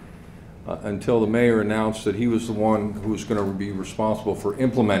finished until the mayor announced that he was the one who was going to be responsible for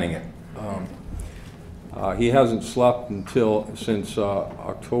implementing it. He hasn't slept since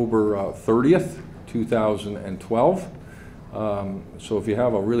October 30th, 2012. So if you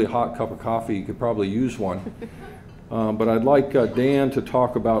have a really hot cup of coffee, you could probably use one. But I'd like Dan to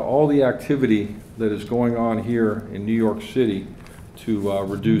talk about all the activity that is going on here in New York City to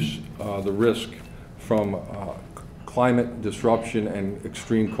reduce the risk from climate disruption and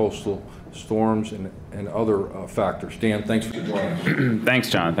extreme coastal storms and other factors. Dan, thanks for joining us. Thanks,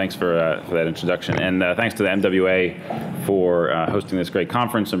 John. Thanks for that introduction. And thanks to the MWA for hosting this great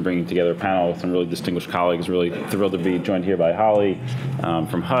conference and bringing together a panel with some really distinguished colleagues. Really thrilled to be joined here by Holly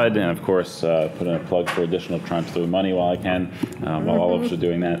from HUD, and of course, put in a plug for additional tranche through money while I can, while all of us are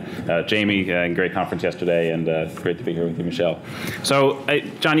doing that. Jamie, great conference yesterday, and great to be here with you, Michelle. So,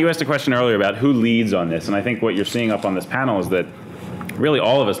 John, you asked a question earlier about who leads on this, and I think what you're seeing up on this panel is that really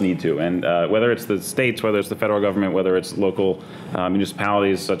all of us need to, and whether it's the states, whether it's the federal government, whether it's local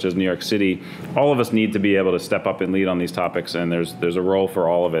municipalities such as New York City, all of us need to be able to step up and lead on these topics, and there's a role for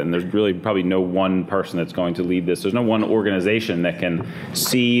all of it, and there's really probably no one person that's going to lead this. There's no one organization that can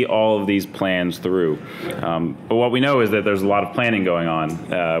see all of these plans through. But what we know is that there's a lot of planning going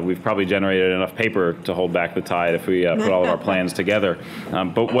on. We've probably generated enough paper to hold back the tide if we put all of our plans together.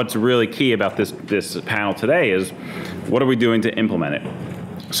 But what's really key about this panel today is what are we doing to implement it?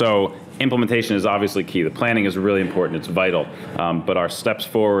 So implementation is obviously key. The planning is really important. It's vital. But our steps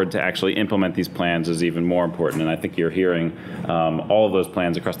forward to actually implement these plans is even more important. And I think you're hearing all of those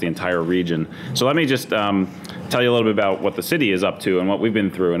plans across the entire region. So let me just tell you a little bit about what the city is up to and what we've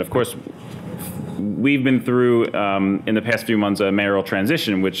been through. And of course, we've been through, in the past few months, a mayoral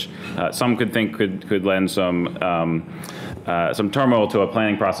transition, which some could think could lend some turmoil to a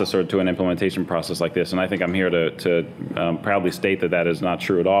planning process or to an implementation process like this. And I think I'm here to proudly state that that is not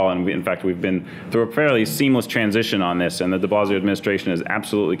true at all. And in fact, we've been through a fairly seamless transition on this. And the de Blasio administration is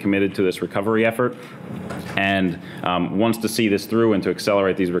absolutely committed to this recovery effort and wants to see this through and to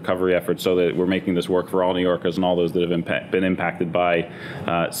accelerate these recovery efforts so that we're making this work for all New Yorkers and all those that have been impacted by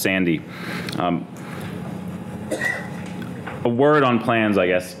Sandy. A word on plans, I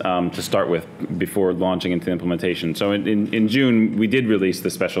guess, to start with before launching into implementation. So in June, we did release the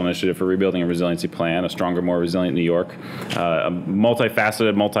Special Initiative for Rebuilding and Resiliency Plan, a stronger, more resilient New York. A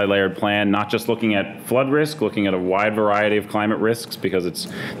multifaceted, multi-layered plan, not just looking at flood risk, looking at a wide variety of climate risks, because it's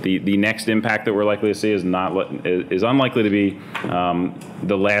the next impact that we're likely to see is unlikely to be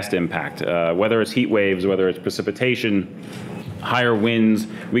the last impact. Whether it's heat waves, whether it's precipitation, higher winds,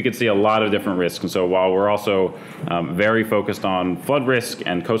 we could see a lot of different risks. And so while we're also very focused on flood risk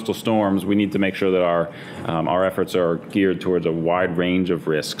and coastal storms, we need to make sure that our efforts are geared towards a wide range of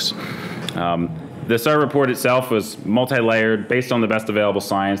risks. The SIR report itself was multi-layered, based on the best available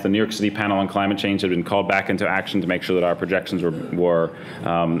science. The New York City Panel on Climate Change had been called back into action to make sure that our projections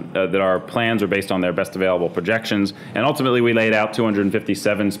that our plans were based on their best available projections. And ultimately, we laid out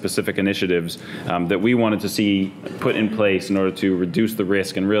 257 specific initiatives that we wanted to see put in place in order to reduce the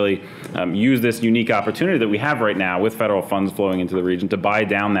risk and really use this unique opportunity that we have right now with federal funds flowing into the region to buy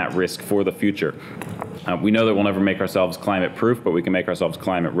down that risk for the future. We know that we'll never make ourselves climate proof, but we can make ourselves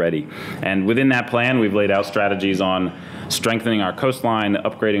climate ready. And within that plan, we've laid out strategies on strengthening our coastline,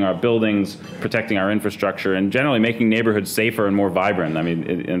 upgrading our buildings, protecting our infrastructure, and generally making neighborhoods safer and more vibrant. I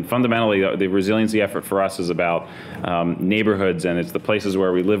mean, and fundamentally, the resiliency effort for us is about neighborhoods, and it's the places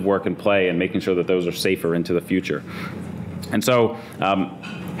where we live, work, and play, and making sure that those are safer into the future. And so,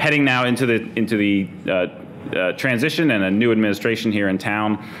 heading now into the transition and a new administration here in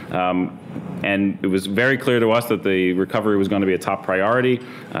town, and it was very clear to us that the recovery was going to be a top priority,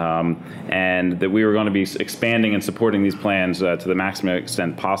 and that we were going to be expanding and supporting these plans to the maximum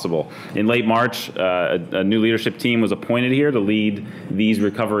extent possible. In late March, a new leadership team was appointed here to lead these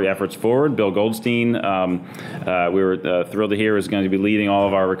recovery efforts forward. Bill Goldstein, we were thrilled to hear, is going to be leading all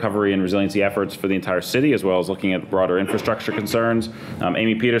of our recovery and resiliency efforts for the entire city, as well as looking at broader infrastructure concerns.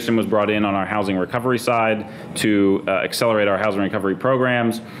 Amy Peterson was brought in on our housing recovery side to accelerate our housing recovery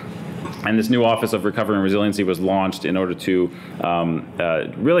programs. And this new Office of Recovery and Resiliency was launched in order to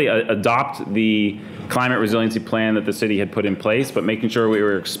really adopt the climate resiliency plan that the city had put in place, but making sure we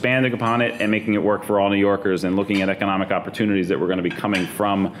were expanding upon it and making it work for all New Yorkers and looking at economic opportunities that were going to be coming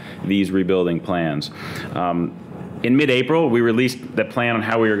from these rebuilding plans. In mid-April, we released the plan on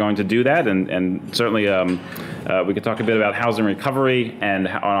how we were going to do that, and certainly we could talk a bit about housing recovery and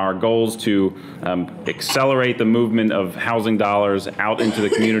on our goals to accelerate the movement of housing dollars out into the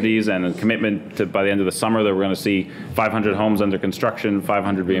communities, and a commitment to, by the end of the summer, that we're going to see 500 homes under construction,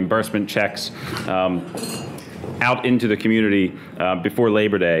 500 reimbursement checks out into the community before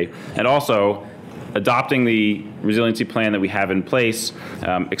Labor Day, and also adopting the resiliency plan that we have in place,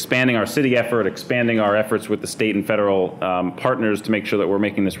 expanding our city effort, expanding our efforts with the state and federal partners to make sure that we're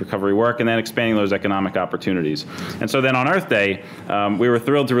making this recovery work, and then expanding those economic opportunities. And so then on Earth Day, we were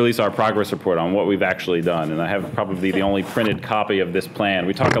thrilled to release our progress report on what we've actually done, and I have probably the only printed copy of this plan.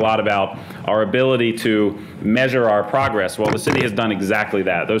 We talk a lot about our ability to measure our progress. Well, the city has done exactly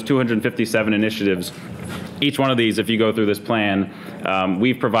that. Those 257 initiatives, each one of these, if you go through this plan,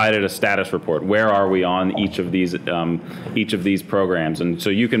 we've provided a status report. Where are we on each of these programs? And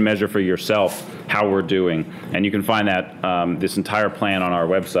so you can measure for yourself how we're doing. And you can find that this entire plan on our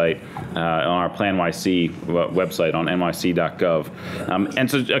website, on our Plan YC website on nyc.gov.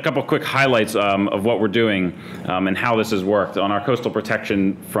 And so a couple quick highlights of what we're doing and how this has worked. On our coastal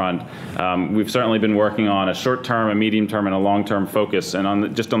protection front, we've certainly been working on a short-term, a medium-term, and a long-term focus.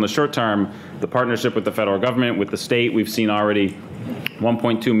 And just on the short term, the partnership with the federal government, with the state, we've seen already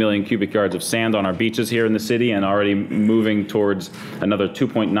 1.2 million cubic yards of sand on our beaches here in the city, and already moving towards another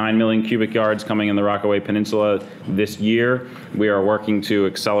 2.9 million cubic yards coming in the Rockaway Peninsula this year. We are working to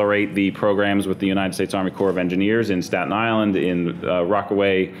accelerate the programs with the United States Army Corps of Engineers in Staten Island, in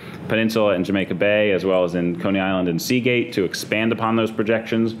Rockaway Peninsula and Jamaica Bay, as well as in Coney Island and Seagate, to expand upon those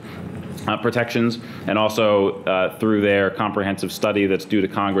protections, and also through their comprehensive study that's due to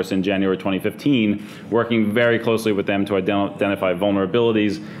Congress in January 2015, working very closely with them to identify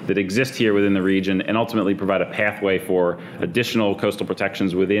vulnerabilities that exist here within the region, and ultimately provide a pathway for additional coastal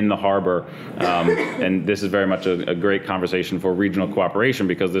protections within the harbor. And this is very much a great conversation for regional cooperation,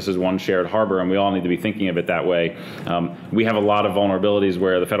 because this is one shared harbor, and we all need to be thinking of it that way. We have a lot of vulnerabilities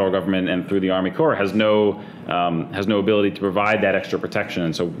where the federal government and through the Army Corps has no ability to provide that extra protection,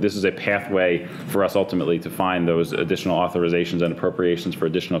 and so this is a pathway for us ultimately to find those additional authorizations and appropriations for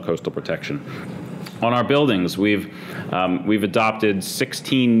additional coastal protection. On our buildings, we've adopted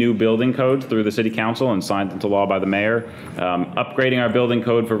 16 new building codes through the City Council and signed into law by the mayor, upgrading our building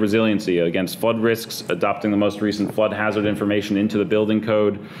code for resiliency against flood risks, adopting the most recent flood hazard information into the building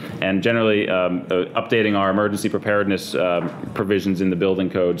code, and generally updating our emergency preparedness provisions in the building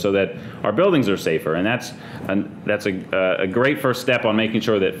code so that our buildings are safer. And that's a great first step on making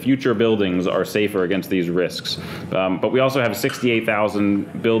sure that future buildings are safer against these risks. But we also have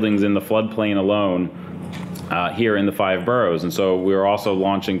 68,000 buildings in the floodplain alone here in the 5 boroughs. And so we're also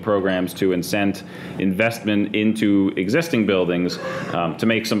launching programs to incent investment into existing buildings to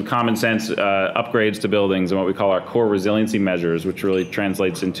make some common sense upgrades to buildings and what we call our core resiliency measures, which really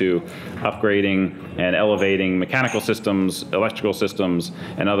translates into upgrading and elevating mechanical systems, electrical systems,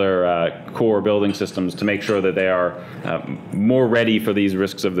 and other core building systems to make sure that they are more ready for these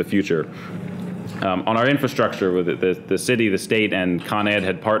risks of the future. On our infrastructure, with the city, the state, and Con Ed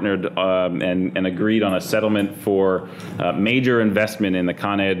had partnered and agreed on a settlement for major investment in the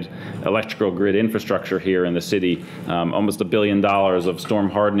Con Ed electrical grid infrastructure here in the city, almost $1 billion of storm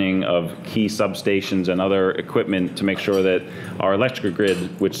hardening of key substations and other equipment to make sure that our electrical grid,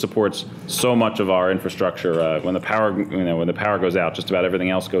 which supports so much of our infrastructure, when the power goes out, just about everything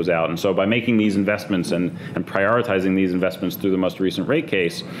else goes out. And so by making these investments and prioritizing these investments through the most recent rate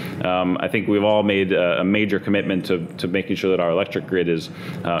case, I think we've all made a major commitment to making sure that our electric grid is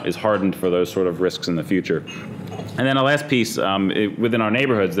hardened for those sort of risks in the future. And then a last piece, within our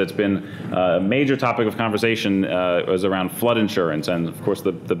neighborhoods that's been a major topic of conversation was around flood insurance. And of course,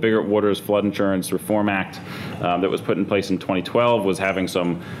 the Biggert Waters Flood Insurance Reform Act that was put in place in 2012 was having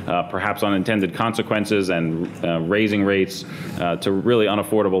some perhaps unintended consequences and raising rates to really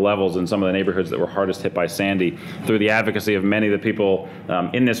unaffordable levels in some of the neighborhoods that were hardest hit by Sandy. Through the advocacy of many of the people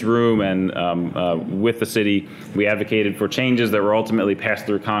in this room and with the city, we advocated for changes that were ultimately passed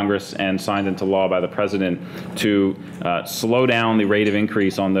through Congress and signed into law by the president to slow down the rate of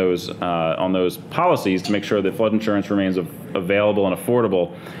increase on those policies to make sure that flood insurance remains available and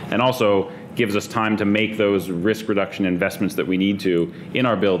affordable, and also gives us time to make those risk reduction investments that we need to in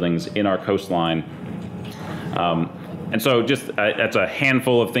our buildings, in our coastline. And so just that's a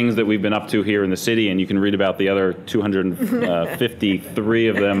handful of things that we've been up to here in the city, and you can read about the other 253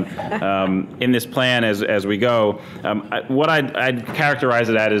 of them in this plan as we go. What I'd characterize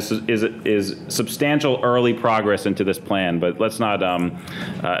it as is substantial early progress into this plan, but let's not,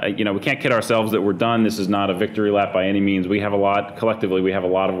 we can't kid ourselves that we're done. This is not a victory lap by any means. We have collectively, we have a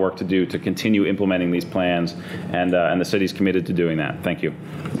lot of work to do to continue implementing these plans, and the city's committed to doing that. Thank you.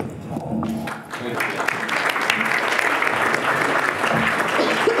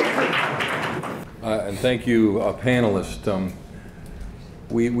 And thank you, panelists.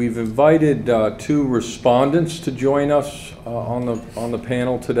 We've invited two respondents to join us on the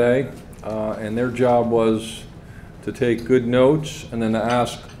panel today, and their job was to take good notes and then to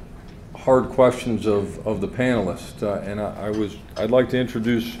ask hard questions of the panelists. And I'd like to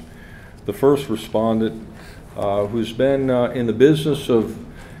introduce the first respondent, who's been in the business of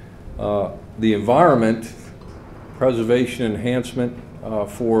the environment, preservation, enhancement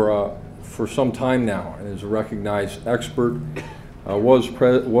for some time now, and is a recognized expert. Was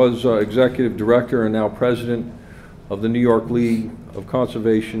executive director and now president of the New York League of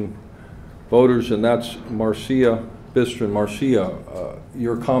Conservation Voters, and that's Marcia Bistron. Marcia,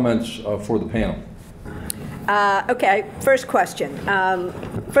 your comments for the panel. Okay, first question.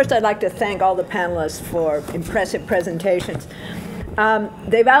 First, I'd like to thank all the panelists for impressive presentations.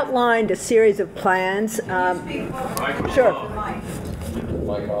 They've outlined a series of plans. Sure.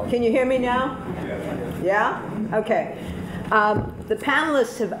 Can you hear me now? Yeah? Okay. The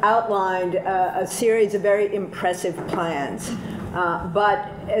panelists have outlined a series of very impressive plans. But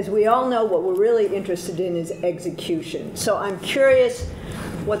as we all know, what we're really interested in is execution. So I'm curious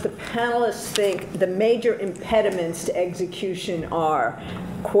what the panelists think the major impediments to execution are.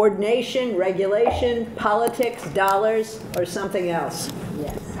 Coordination, regulation, politics, dollars, or something else?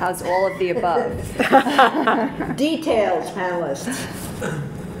 Yes. How's all of the above? Details, panelists.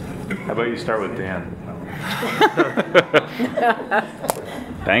 How about you start with Dan?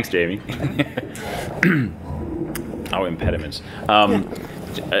 Thanks, Jamie. Oh, impediments.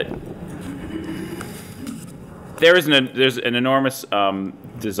 There's an enormous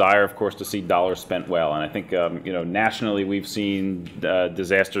desire, of course, to see dollars spent well, and I think nationally we've seen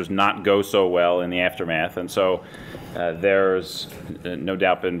disasters not go so well in the aftermath, and so there's no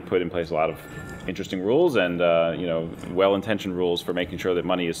doubt been put in place a lot of interesting rules and well-intentioned rules for making sure that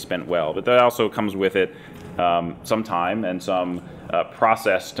money is spent well. But that also comes with it some time and some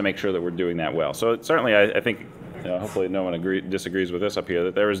process to make sure that we're doing that well. So certainly, I think. Hopefully no one disagrees with this up here,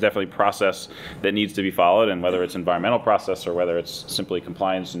 that there is definitely process that needs to be followed, and whether it's environmental process or whether it's simply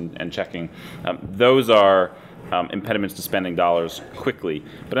compliance and checking, those are impediments to spending dollars quickly.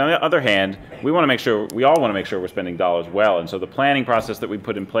 But on the other hand, we all want to make sure we're spending dollars well, and so the planning process that we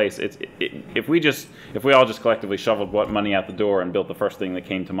put in place, if we all just collectively shoveled money out the door and built the first thing that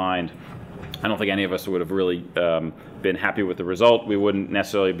came to mind, I don't think any of us would have really been happy with the result. We wouldn't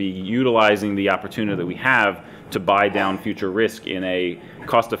necessarily be utilizing the opportunity that we have to buy down future risk in a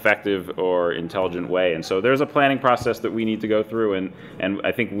cost-effective or intelligent way. And so there's a planning process that we need to go through, and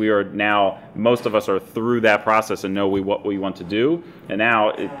I think we are now, most of us are through that process and know what we want to do. And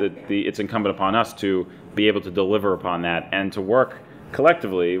now it's incumbent upon us to be able to deliver upon that and to work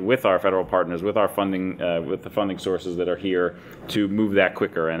collectively with our federal partners, with our funding, with the funding sources that are here to move that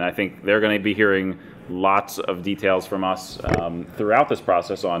quicker. And I think they're going to be hearing lots of details from us throughout this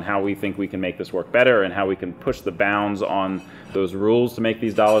process on how we think we can make this work better and how we can push the bounds on those rules to make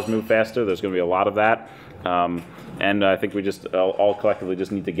these dollars move faster. There's going to be a lot of that. And I think we just all collectively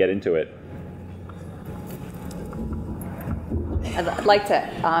just need to get into it. I'd like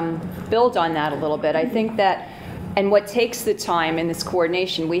to build on that a little bit. I think that, and what takes the time in this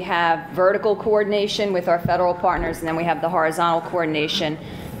coordination, we have vertical coordination with our federal partners, and then we have the horizontal coordination,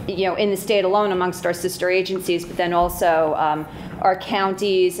 in the state alone amongst our sister agencies, but then also our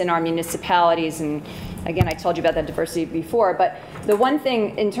counties and our municipalities. And again, I told you about that diversity before, but the one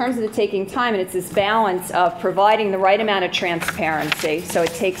thing in terms of the taking time, and it's this balance of providing the right amount of transparency, so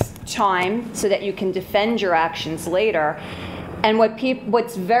it takes time so that you can defend your actions later. And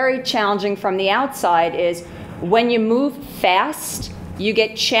what's very challenging from the outside is when you move fast, you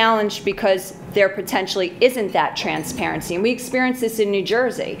get challenged because there potentially isn't that transparency. And we experienced this in New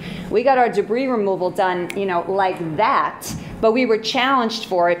Jersey. We got our debris removal done, like that, but we were challenged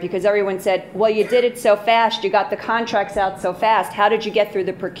for it because everyone said, well, you did it so fast, you got the contracts out so fast, how did you get through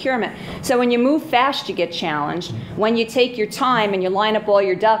the procurement? So when you move fast, you get challenged. When you take your time and you line up all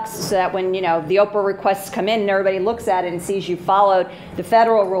your ducks so that when, the Oprah requests come in and everybody looks at it and sees you followed the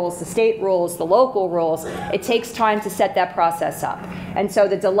federal rules, the state rules, the local rules, it takes time to set that process up. And so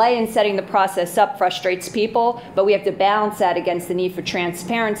the delay in setting the process up frustrates people, but we have to balance that against the need for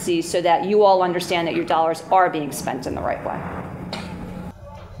transparency so that you all understand that your dollars are being spent in the right way.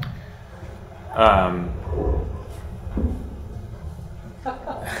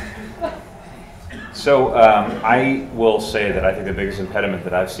 I will say that I think the biggest impediment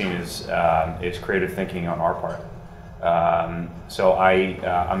that I've seen is creative thinking on our part. I'm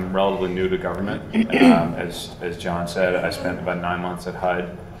relatively new to government. As John said, I spent about 9 months at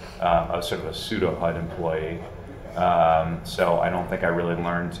HUD. I was sort of a pseudo HUD employee. So I don't think I really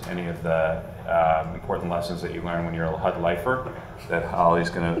learned any of the important lessons that you learn when you're a HUD lifer that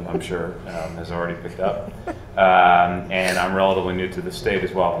Holly's I'm sure, has already picked up. And I'm relatively new to the state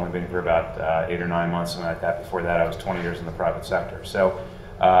as well. I've only been here about 8 or 9 months, something like that. Before that, I was 20 years in the private sector. So,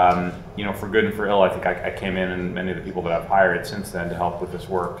 for good and for ill, I think I came in, and many of the people that I've hired since then to help with this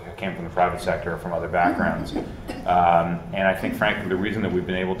work came from the private sector or from other backgrounds. And I think, frankly, the reason that we've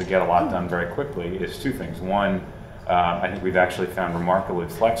been able to get a lot done very quickly is two things. One, I think we've actually found remarkably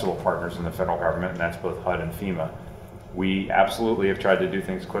flexible partners in the federal government, and that's both HUD and FEMA. We absolutely have tried to do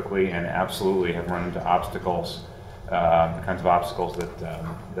things quickly and absolutely have run into obstacles, the kinds of obstacles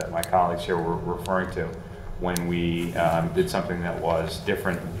that my colleagues here were referring to when we did something that was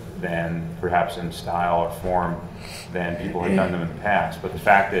different than perhaps in style or form than people had done them in the past. But the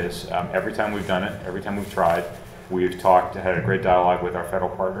fact is, every time we've done it, every time we've tried, we've had a great dialogue with our federal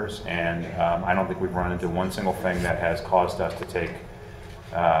partners, and I don't think we've run into one single thing that has caused us to take,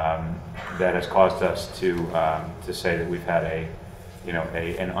 to say that we've had an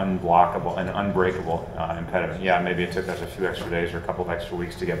unblockable, an unbreakable impediment. Yeah, maybe it took us a few extra days or a couple of extra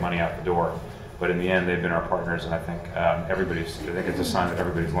weeks to get money out the door, but in the end, they've been our partners, and I think I think it's a sign that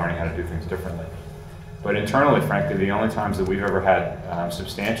everybody's learning how to do things differently. But internally, frankly, the only times that we've ever had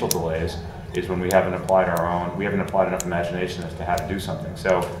substantial delays is when we haven't applied enough imagination as to how to do something.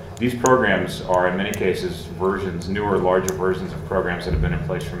 So these programs are in many cases newer, larger versions of programs that have been in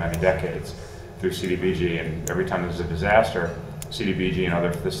place for many decades through CDBG, and every time there's a disaster, CDBG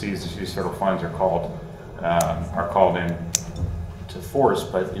and these federal funds are called in to force,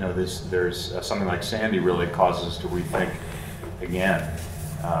 but there's something like Sandy really causes us to rethink again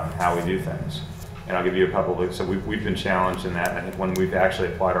how we do things. And I'll give you a couple of, so we've been challenged in that, and I think when we've actually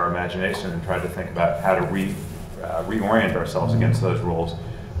applied our imagination and tried to think about how to reorient ourselves against those rules,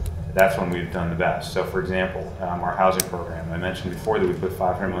 that's when we've done the best. So for example, our housing program, I mentioned before that we put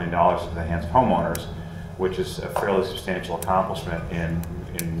 $500 million into the hands of homeowners, which is a fairly substantial accomplishment in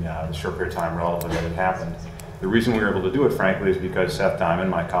the short period of time relative that it happened. The reason we were able to do it, frankly, is because Seth Diamond,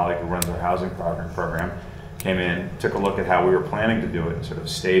 my colleague who runs our housing program, came in, took a look at how we were planning to do it, sort of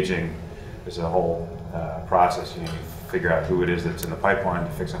staging. There's a whole process. You figure out who it is that's in the pipeline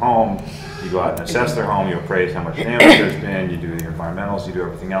to fix a home. You go out and assess their home. You appraise how much damage there's been. You do the environmentals. You do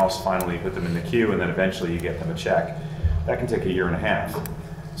everything else. Finally, you put them in the queue, and then eventually you get them a check. That can take 1.5 years.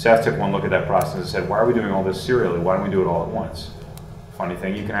 Seth took one look at that process and said, why are we doing all this serially? Why don't we do it all at once? Funny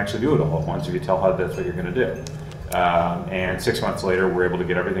thing, you can actually do it all at once if you tell HUD that's what you're going to do. And 6 months later, we're able to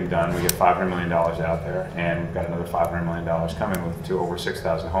get everything done. We get $500 million out there, and we've got another $500 million coming to over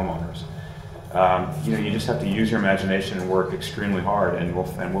 6,000 homeowners. you just have to use your imagination and work extremely hard. And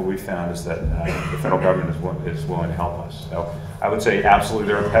what we found is that the federal government is willing to help us. So I would say absolutely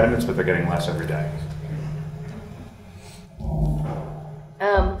there are impediments, but they're getting less every day.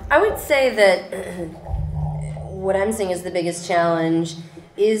 I would say that what I'm seeing as the biggest challenge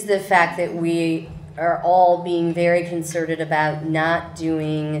is the fact that we are all being very concerted about not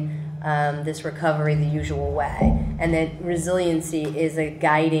doing this recovery the usual way, and that resiliency is a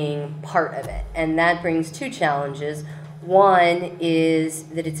guiding part of it. And that brings two challenges. One is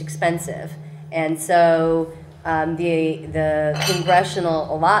that it's expensive, and so the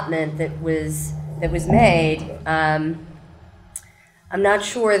congressional allotment that was made, I'm not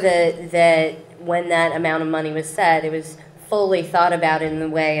sure that when that amount of money was set, it was fully thought about in the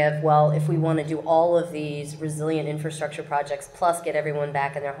way of, well, if we want to do all of these resilient infrastructure projects plus get everyone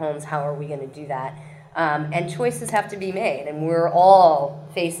back in their homes, how are we going to do that? And choices have to be made, and we're all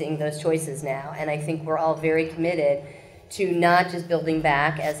facing those choices now. And I think we're all very committed to not just building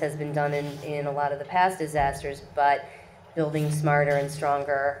back, as has been done in a lot of the past disasters, but building smarter and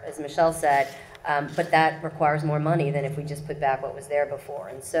stronger, as Michelle said. But that requires more money than if we just put back what was there before.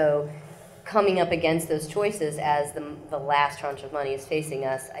 And so coming up against those choices as the last tranche of money is facing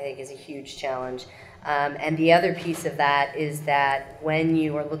us, I think is a huge challenge. And the other piece of that is that when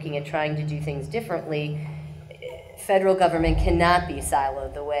you are looking at trying to do things differently, federal government cannot be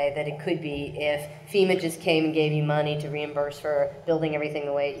siloed the way that it could be if FEMA just came and gave you money to reimburse for building everything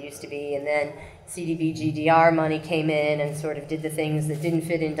the way it used to be, and then CDBG-DR money came in and sort of did the things that didn't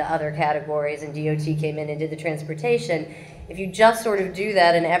fit into other categories, and DOT came in and did the transportation. If you just sort of do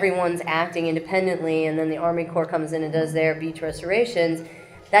that and everyone's acting independently, and then the Army Corps comes in and does their beach restorations,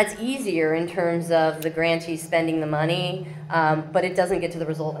 that's easier in terms of the grantees spending the money, but it doesn't get to the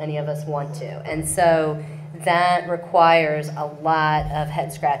result any of us want to. And so that requires a lot of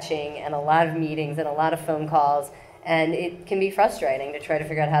head scratching and a lot of meetings and a lot of phone calls, and it can be frustrating to try to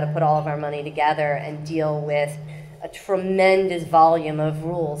figure out how to put all of our money together and deal with a tremendous volume of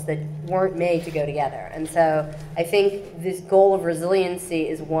rules that weren't made to go together. And so I think this goal of resiliency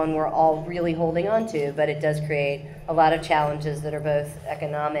is one we're all really holding on to, but it does create a lot of challenges that are both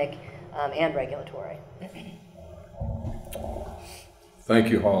economic and regulatory. Thank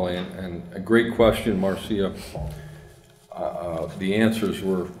you, Holly, and a great question, Marcia. The answers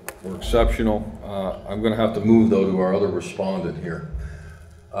were exceptional. I'm going to have to move, though, to our other respondent here.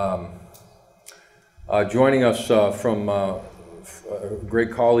 Joining us from a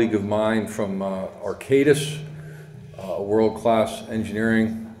great colleague of mine from Arcadis, a world-class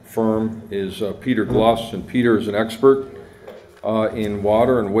engineering firm, is Peter Gluss, and Peter is an expert in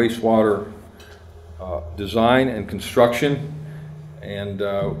water and wastewater design and construction, and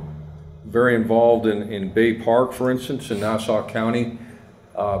very involved in Bay Park, for instance, in Nassau County.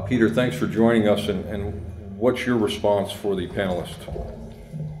 Peter, thanks for joining us, and what's your response for the panelists?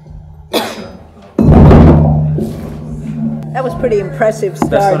 That was pretty impressive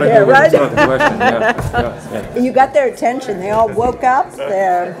start there, right? That's not the question. Yeah. You got their attention. They all woke up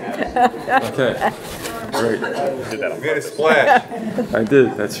there. Okay, great. You made a splash. I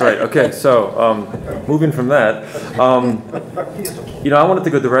did, that's right. Okay, so moving from that, I wanted to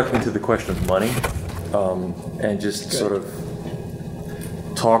go directly to the question of money and just sort of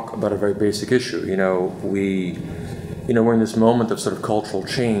talk about a very basic issue. We're in this moment of sort of cultural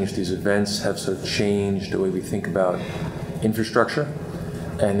change. These events have sort of changed the way we think about infrastructure,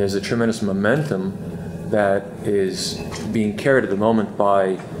 and there's a tremendous momentum that is being carried at the moment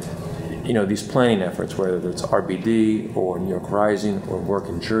by these planning efforts, whether it's RBD or New York Rising or Work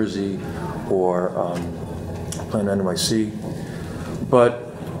in Jersey or Plan NYC.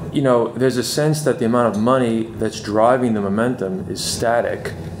 But there's a sense that the amount of money that's driving the momentum is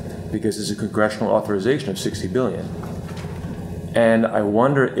static because there's a congressional authorization of $60 billion. And I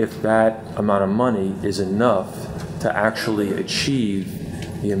wonder if that amount of money is enough to actually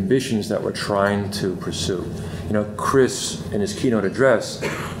achieve the ambitions that we're trying to pursue. Chris, in his keynote address,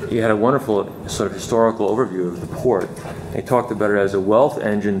 he had a wonderful sort of historical overview of the port. He talked about it as a wealth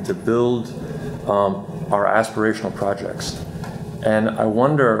engine to build our aspirational projects. And I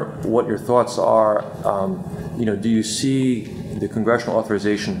wonder what your thoughts are. Do you see the congressional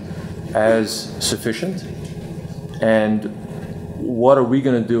authorization as sufficient? And what are we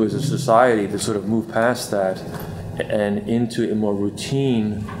going to do as a society to sort of move past that and into a more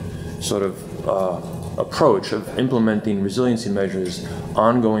routine sort of approach of implementing resiliency measures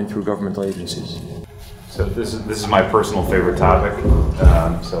ongoing through governmental agencies? So this is my personal favorite topic.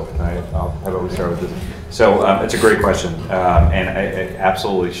 So I'll always start with this. So it's a great question, and I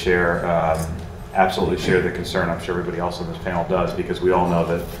absolutely share the concern. I'm sure everybody else on this panel does, because we all know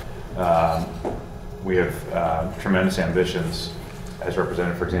that We have tremendous ambitions, as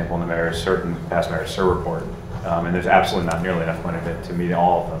represented, for example, in the past mayor's SIR report, and there's absolutely not nearly enough money to meet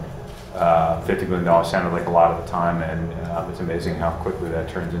all of them. $50 million sounded like a lot at the time, and it's amazing how quickly that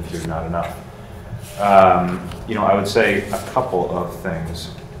turns into not enough. I would say a couple of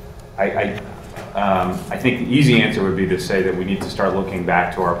things. I think the easy answer would be to say that we need to start looking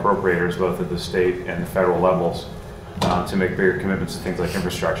back to our appropriators, both at the state and the federal levels, to make bigger commitments to things like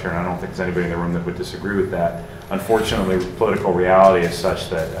infrastructure, and I don't think there's anybody in the room that would disagree with that. Unfortunately, political reality is such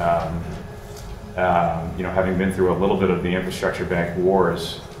that, having been through a little bit of the infrastructure bank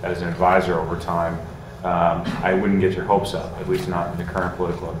wars as an advisor over time, I wouldn't get your hopes up, at least not in the current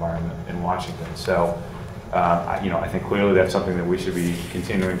political environment in Washington. So, I think clearly that's something that we should be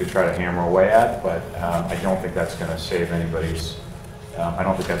continuing to try to hammer away at, but I don't think that's going to save anybody's, I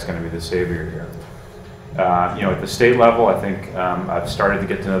don't think that's going to be the savior here. At the state level, I think I've started to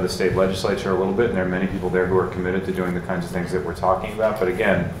get to know the state legislature a little bit, and there are many people there who are committed to doing the kinds of things that we're talking about. But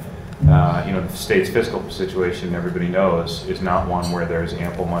again, the state's fiscal situation, everybody knows, is not one where there's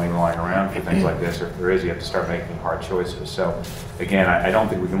ample money lying around for things like this, or if there is, you have to start making hard choices. So again, I don't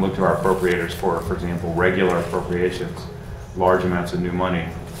think we can look to our appropriators for example, regular appropriations, large amounts of new money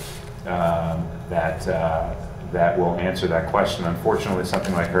that will answer that question. Unfortunately,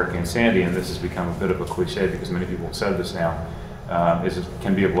 something like Hurricane Sandy, and this has become a bit of a cliche because many people have said this now,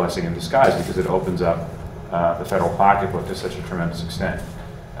 can be a blessing in disguise because it opens up the federal pocketbook to such a tremendous extent.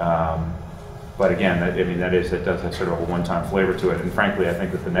 But again, that does have sort of a one-time flavor to it. And frankly, I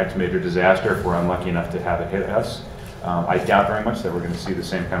think that the next major disaster, if we're unlucky enough to have it hit us, I doubt very much that we're going to see the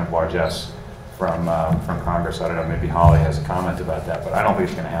same kind of largesse from Congress. I don't know, maybe Holly has a comment about that, but I don't think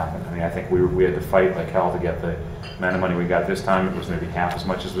it's going to happen. I mean, I think we had to fight like hell to get the amount of money we got this time. It was maybe half as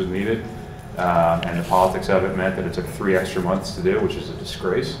much as was needed. And the politics of it meant that it took 3 extra months to do, which is a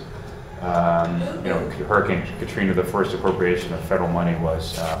disgrace. Hurricane Katrina, the first appropriation of federal money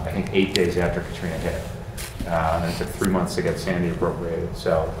was, I think, 8 days after Katrina hit. And it took 3 months to get Sandy appropriated.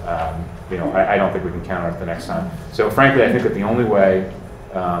 So, I don't think we can count on it the next time. So frankly, I think that the only way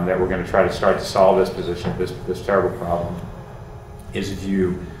that we're going to try to start to solve this position, this terrible problem, is if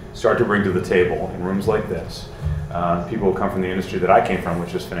you start to bring to the table in rooms like this, people who come from the industry that I came from,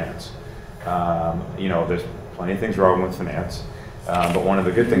 which is finance. There's plenty of things wrong with finance. But one of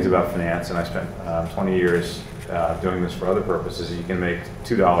the good things about finance, and I spent 20 years doing this for other purposes, is you can make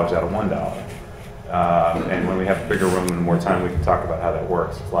 $2 out of $1. And when we have a bigger room and more time, we can talk about how that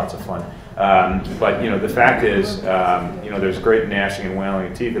works. It's lots of fun. But the fact is, there's great gnashing and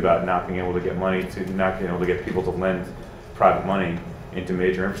wailing of teeth about not being able to get money, not being able to get people to lend private money into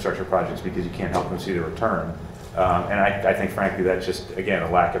major infrastructure projects because you can't help them see the return. And I think, frankly, that's just, again, a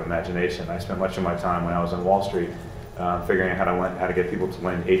lack of imagination. I spent much of my time when I was on Wall Street figuring out how to get people to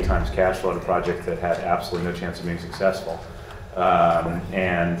lend 8 times cash flow to projects that had absolutely no chance of being successful.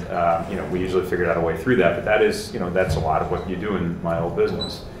 We usually figured out a way through that, but that's a lot of what you do in my old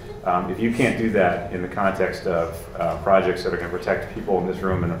business. If you can't do that in the context of projects that are going to protect people in this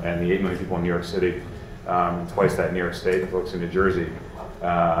room and the 8 million people in New York City, twice that in New York State, the folks in New Jersey,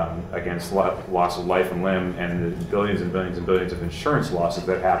 against loss of life and limb, and the billions and billions and billions of insurance losses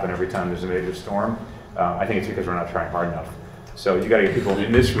that happen every time there's a major storm, I think it's because we're not trying hard enough. So you got to get people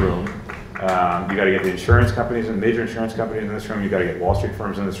in this room. You got to get the insurance companies and major insurance companies in this room. You got to get Wall Street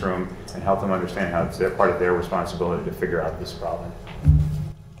firms in this room and help them understand how it's part of their responsibility to figure out this problem.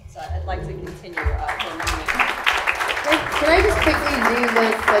 So I'd like to continue. Can I just quickly do the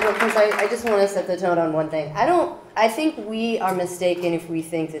federal, because I just want to set the tone on one thing. I think we are mistaken if we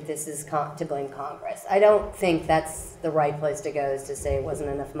think that this is to blame Congress. I don't think that's the right place to go, is to say it wasn't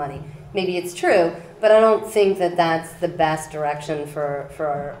enough money. Maybe it's true, but I don't think that that's the best direction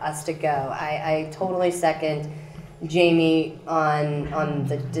for us to go. I totally second Jamie on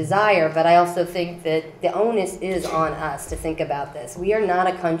the desire, but I also think that the onus is on us to think about this. We are not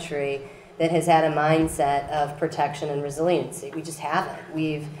a country that has had a mindset of protection and resiliency. We just haven't.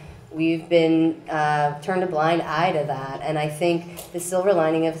 We've been turned a blind eye to that, and I think the silver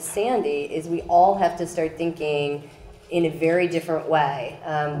lining of Sandy is we all have to start thinking in a very different way.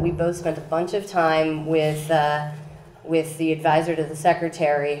 We both spent a bunch of time with the advisor to the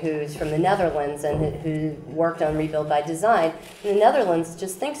secretary, who's from the Netherlands and who worked on Rebuild by Design. And the Netherlands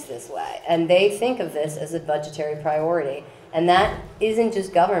just thinks this way, and they think of this as a budgetary priority. And that isn't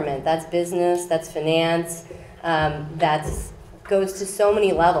just government, that's business, that's finance, goes to so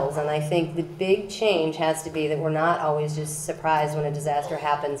many levels. And I think the big change has to be that we're not always just surprised when a disaster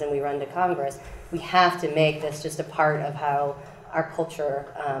happens and we run to Congress. We have to make this just a part of how our culture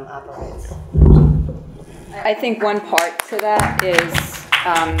operates. I think one part to that is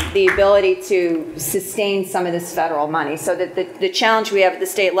the ability to sustain some of this federal money. So that the challenge we have at the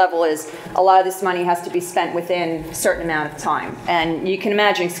state level is a lot of this money has to be spent within a certain amount of time. And you can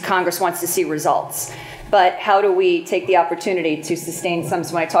imagine Congress wants to see results. But how do we take the opportunity to sustain some?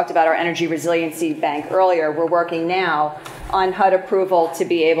 So when I talked about our Energy Resiliency Bank earlier, we're working now on HUD approval to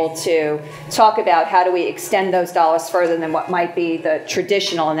be able to talk about how do we extend those dollars further than what might be the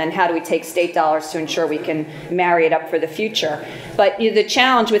traditional, and then how do we take state dollars to ensure we can marry it up for the future. But the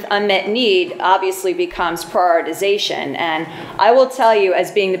challenge with unmet need obviously becomes prioritization. And I will tell you, as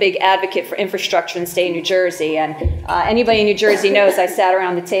being the big advocate for infrastructure in the state of New Jersey, and anybody in New Jersey knows I sat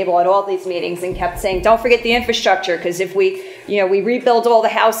around the table at all these meetings and kept saying, don't forget the infrastructure, because if we rebuild all the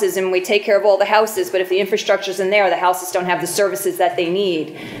houses and we take care of all the houses, but if the infrastructure's in there, the houses don't have the services that they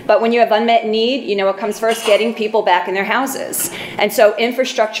need. But when you have unmet need, what comes first? Getting people back in their houses. And so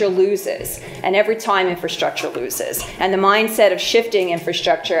infrastructure loses, and every time infrastructure loses. And the mindset of shifting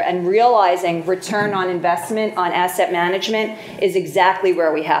infrastructure and realizing return on investment on asset management is exactly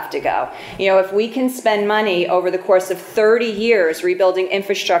where we have to go. If we can spend money over the course of 30 years rebuilding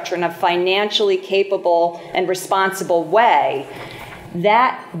infrastructure in a financially capable and responsible way,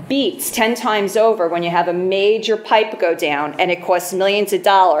 that beats 10 times over when you have a major pipe go down and it costs millions of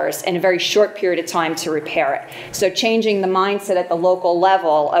dollars in a very short period of time to repair it. So changing the mindset at the local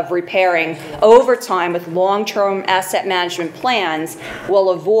level of repairing over time with long-term asset management plans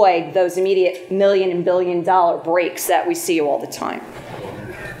will avoid those immediate million and billion dollar breaks that we see all the time.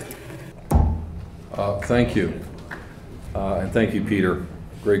 Thank you. And thank you, Peter.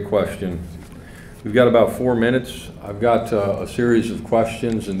 Great question. We've got about 4 minutes. I've got a series of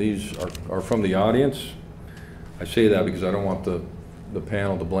questions, and these are from the audience. I say that because I don't want the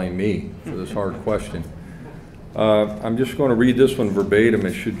panel to blame me for this hard question. I'm just going to read this one verbatim.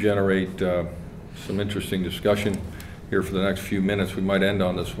 It should generate some interesting discussion here for the next few minutes. We might end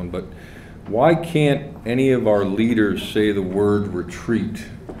on this one, but why can't any of our leaders say the word retreat?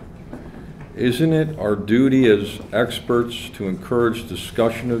 Isn't it our duty as experts to encourage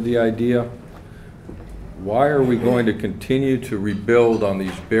discussion of the idea? Why are we going to continue to rebuild on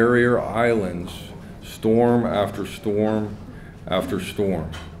these barrier islands, storm after storm after storm?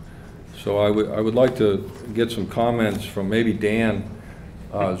 So I would like to get some comments from maybe Dan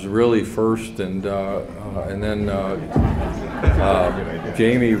Zerilli first, and then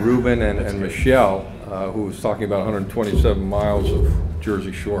Jamie, Ruben, and Michelle, who was talking about 127 miles of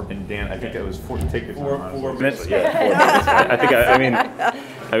Jersey Shore. And Dan, I think that was 4 minutes. Yeah, 4 minutes.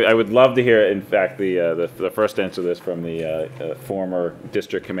 I would love to hear, in fact, the first answer to this from the former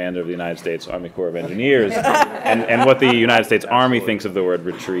district commander of the United States Army Corps of Engineers, and what the United States Army thinks of the word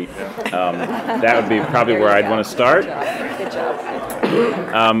retreat. That would be probably where I'd want to start. Good job.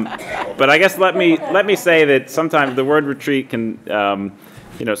 But I guess let me say that sometimes the word retreat can.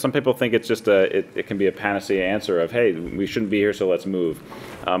 Some people think it's just it can be a panacea answer of, hey, we shouldn't be here, so let's move.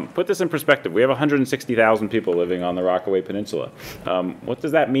 Put this in perspective. We have 160,000 people living on the Rockaway Peninsula. What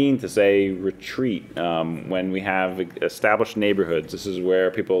does that mean to say retreat when we have established neighborhoods? This is where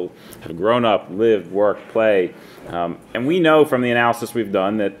people have grown up, lived, worked, play. And we know from the analysis we've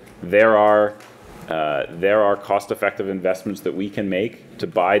done that there are cost-effective investments that we can make to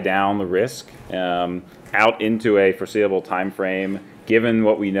buy down the risk out into a foreseeable time frame, given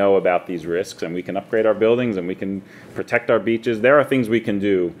what we know about these risks, and we can upgrade our buildings and we can protect our beaches. There are things we can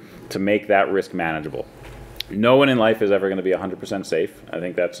do to make that risk manageable. No one in life is ever going to be 100% safe. I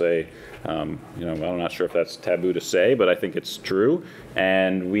think that's I'm not sure if that's taboo to say, but I think it's true.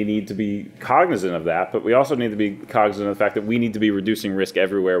 And we need to be cognizant of that, but we also need to be cognizant of the fact that we need to be reducing risk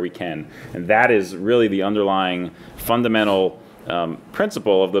everywhere we can. And that is really the underlying fundamental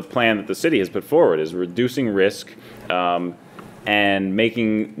principle of the plan that the city has put forward, is reducing risk and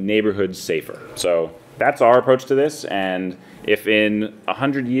making neighborhoods safer. So that's our approach to this, and if in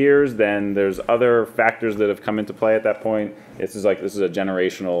 100 years then there's other factors that have come into play at that point, this is a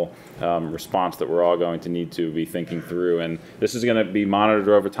generational response that we're all going to need to be thinking through, and this is going to be monitored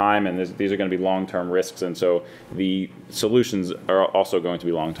over time, and these are going to be long-term risks, and so the solutions are also going to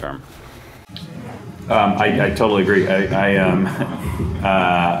be long-term. I totally agree. I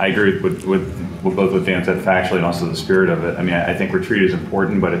agree with both what Dan said factually and also the spirit of it. I mean, I think retreat is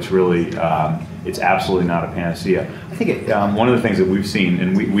important, but it's really, it's absolutely not a panacea. I think one of the things that we've seen,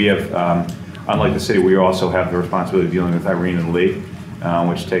 and we have, unlike the city, we also have the responsibility of dealing with Irene and Lee,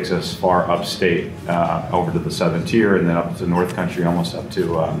 which takes us far upstate, over to the southern tier, and then up to North Country, almost up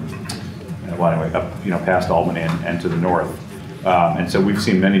to, past Albany and to the north. And so we've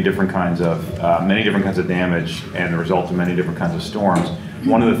seen many different kinds of damage and the result of many different kinds of storms.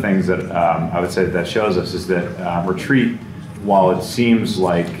 One of the things that I would say that shows us is that retreat while it seems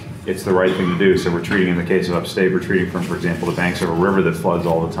like it's the right thing to do, so retreating in the case of upstate, retreating from, for example, the banks of a river that floods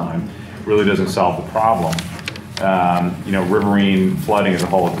all the time, really doesn't solve the problem. You know, riverine flooding as a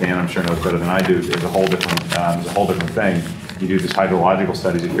whole, Dan I'm sure knows better than I do, is a whole different thing. You do these hydrological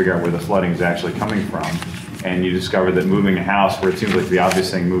studies, you figure out where the flooding is actually coming from, and you discover that moving a house where it seems like the obvious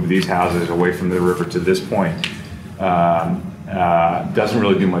thing, move these houses away from the river to this point, doesn't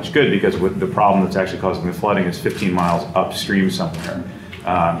really do much good, because with the problem that's actually causing the flooding is 15 miles upstream somewhere.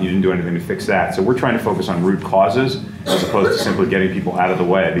 You didn't do anything to fix that. So we're trying to focus on root causes as opposed to simply getting people out of the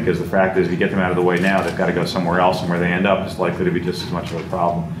way, because the fact is, if you get them out of the way now, they've got to go somewhere else, and where they end up is likely to be just as much of a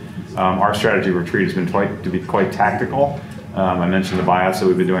problem. Our strategy of retreat has been to be quite tactical. I mentioned the buyouts that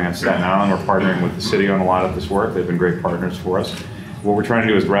we've been doing on Staten Island. We're partnering with the city on a lot of this work. They've been great partners for us. What we're trying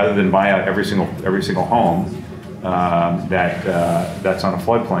to do is, rather than buy out every single home that's on a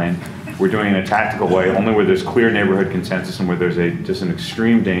floodplain, we're doing it in a tactical way, only where there's clear neighborhood consensus and where there's just an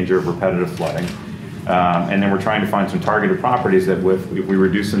extreme danger of repetitive flooding. And then we're trying to find some targeted properties that, if we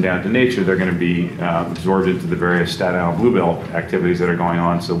reduce them down to nature, they're going to be absorbed into the various Staten Island Bluebell activities that are going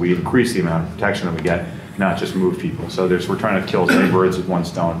on, so we increase the amount of protection that we get, not just move people. So we're trying to kill as many birds with one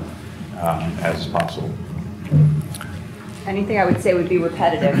stone as possible. Anything I would say would be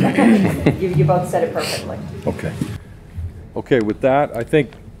repetitive. You both said it perfectly. Okay. Okay, with that, I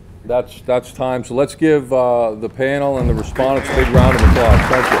think that's time. So let's give the panel and the respondents a big round of applause.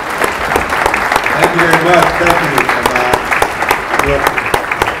 Thank you. Thank you very much. Thank you.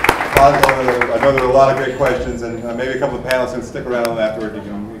 I know there are a lot of great questions, and maybe a couple of panelists can stick around afterward. You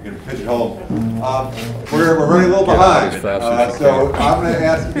can pigeonhole. We're running a little behind, so I'm going to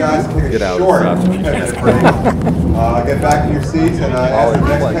ask you guys to take a short 10-minute break. Get back in your seats, and ask the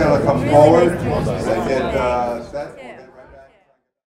next panel to come forward and get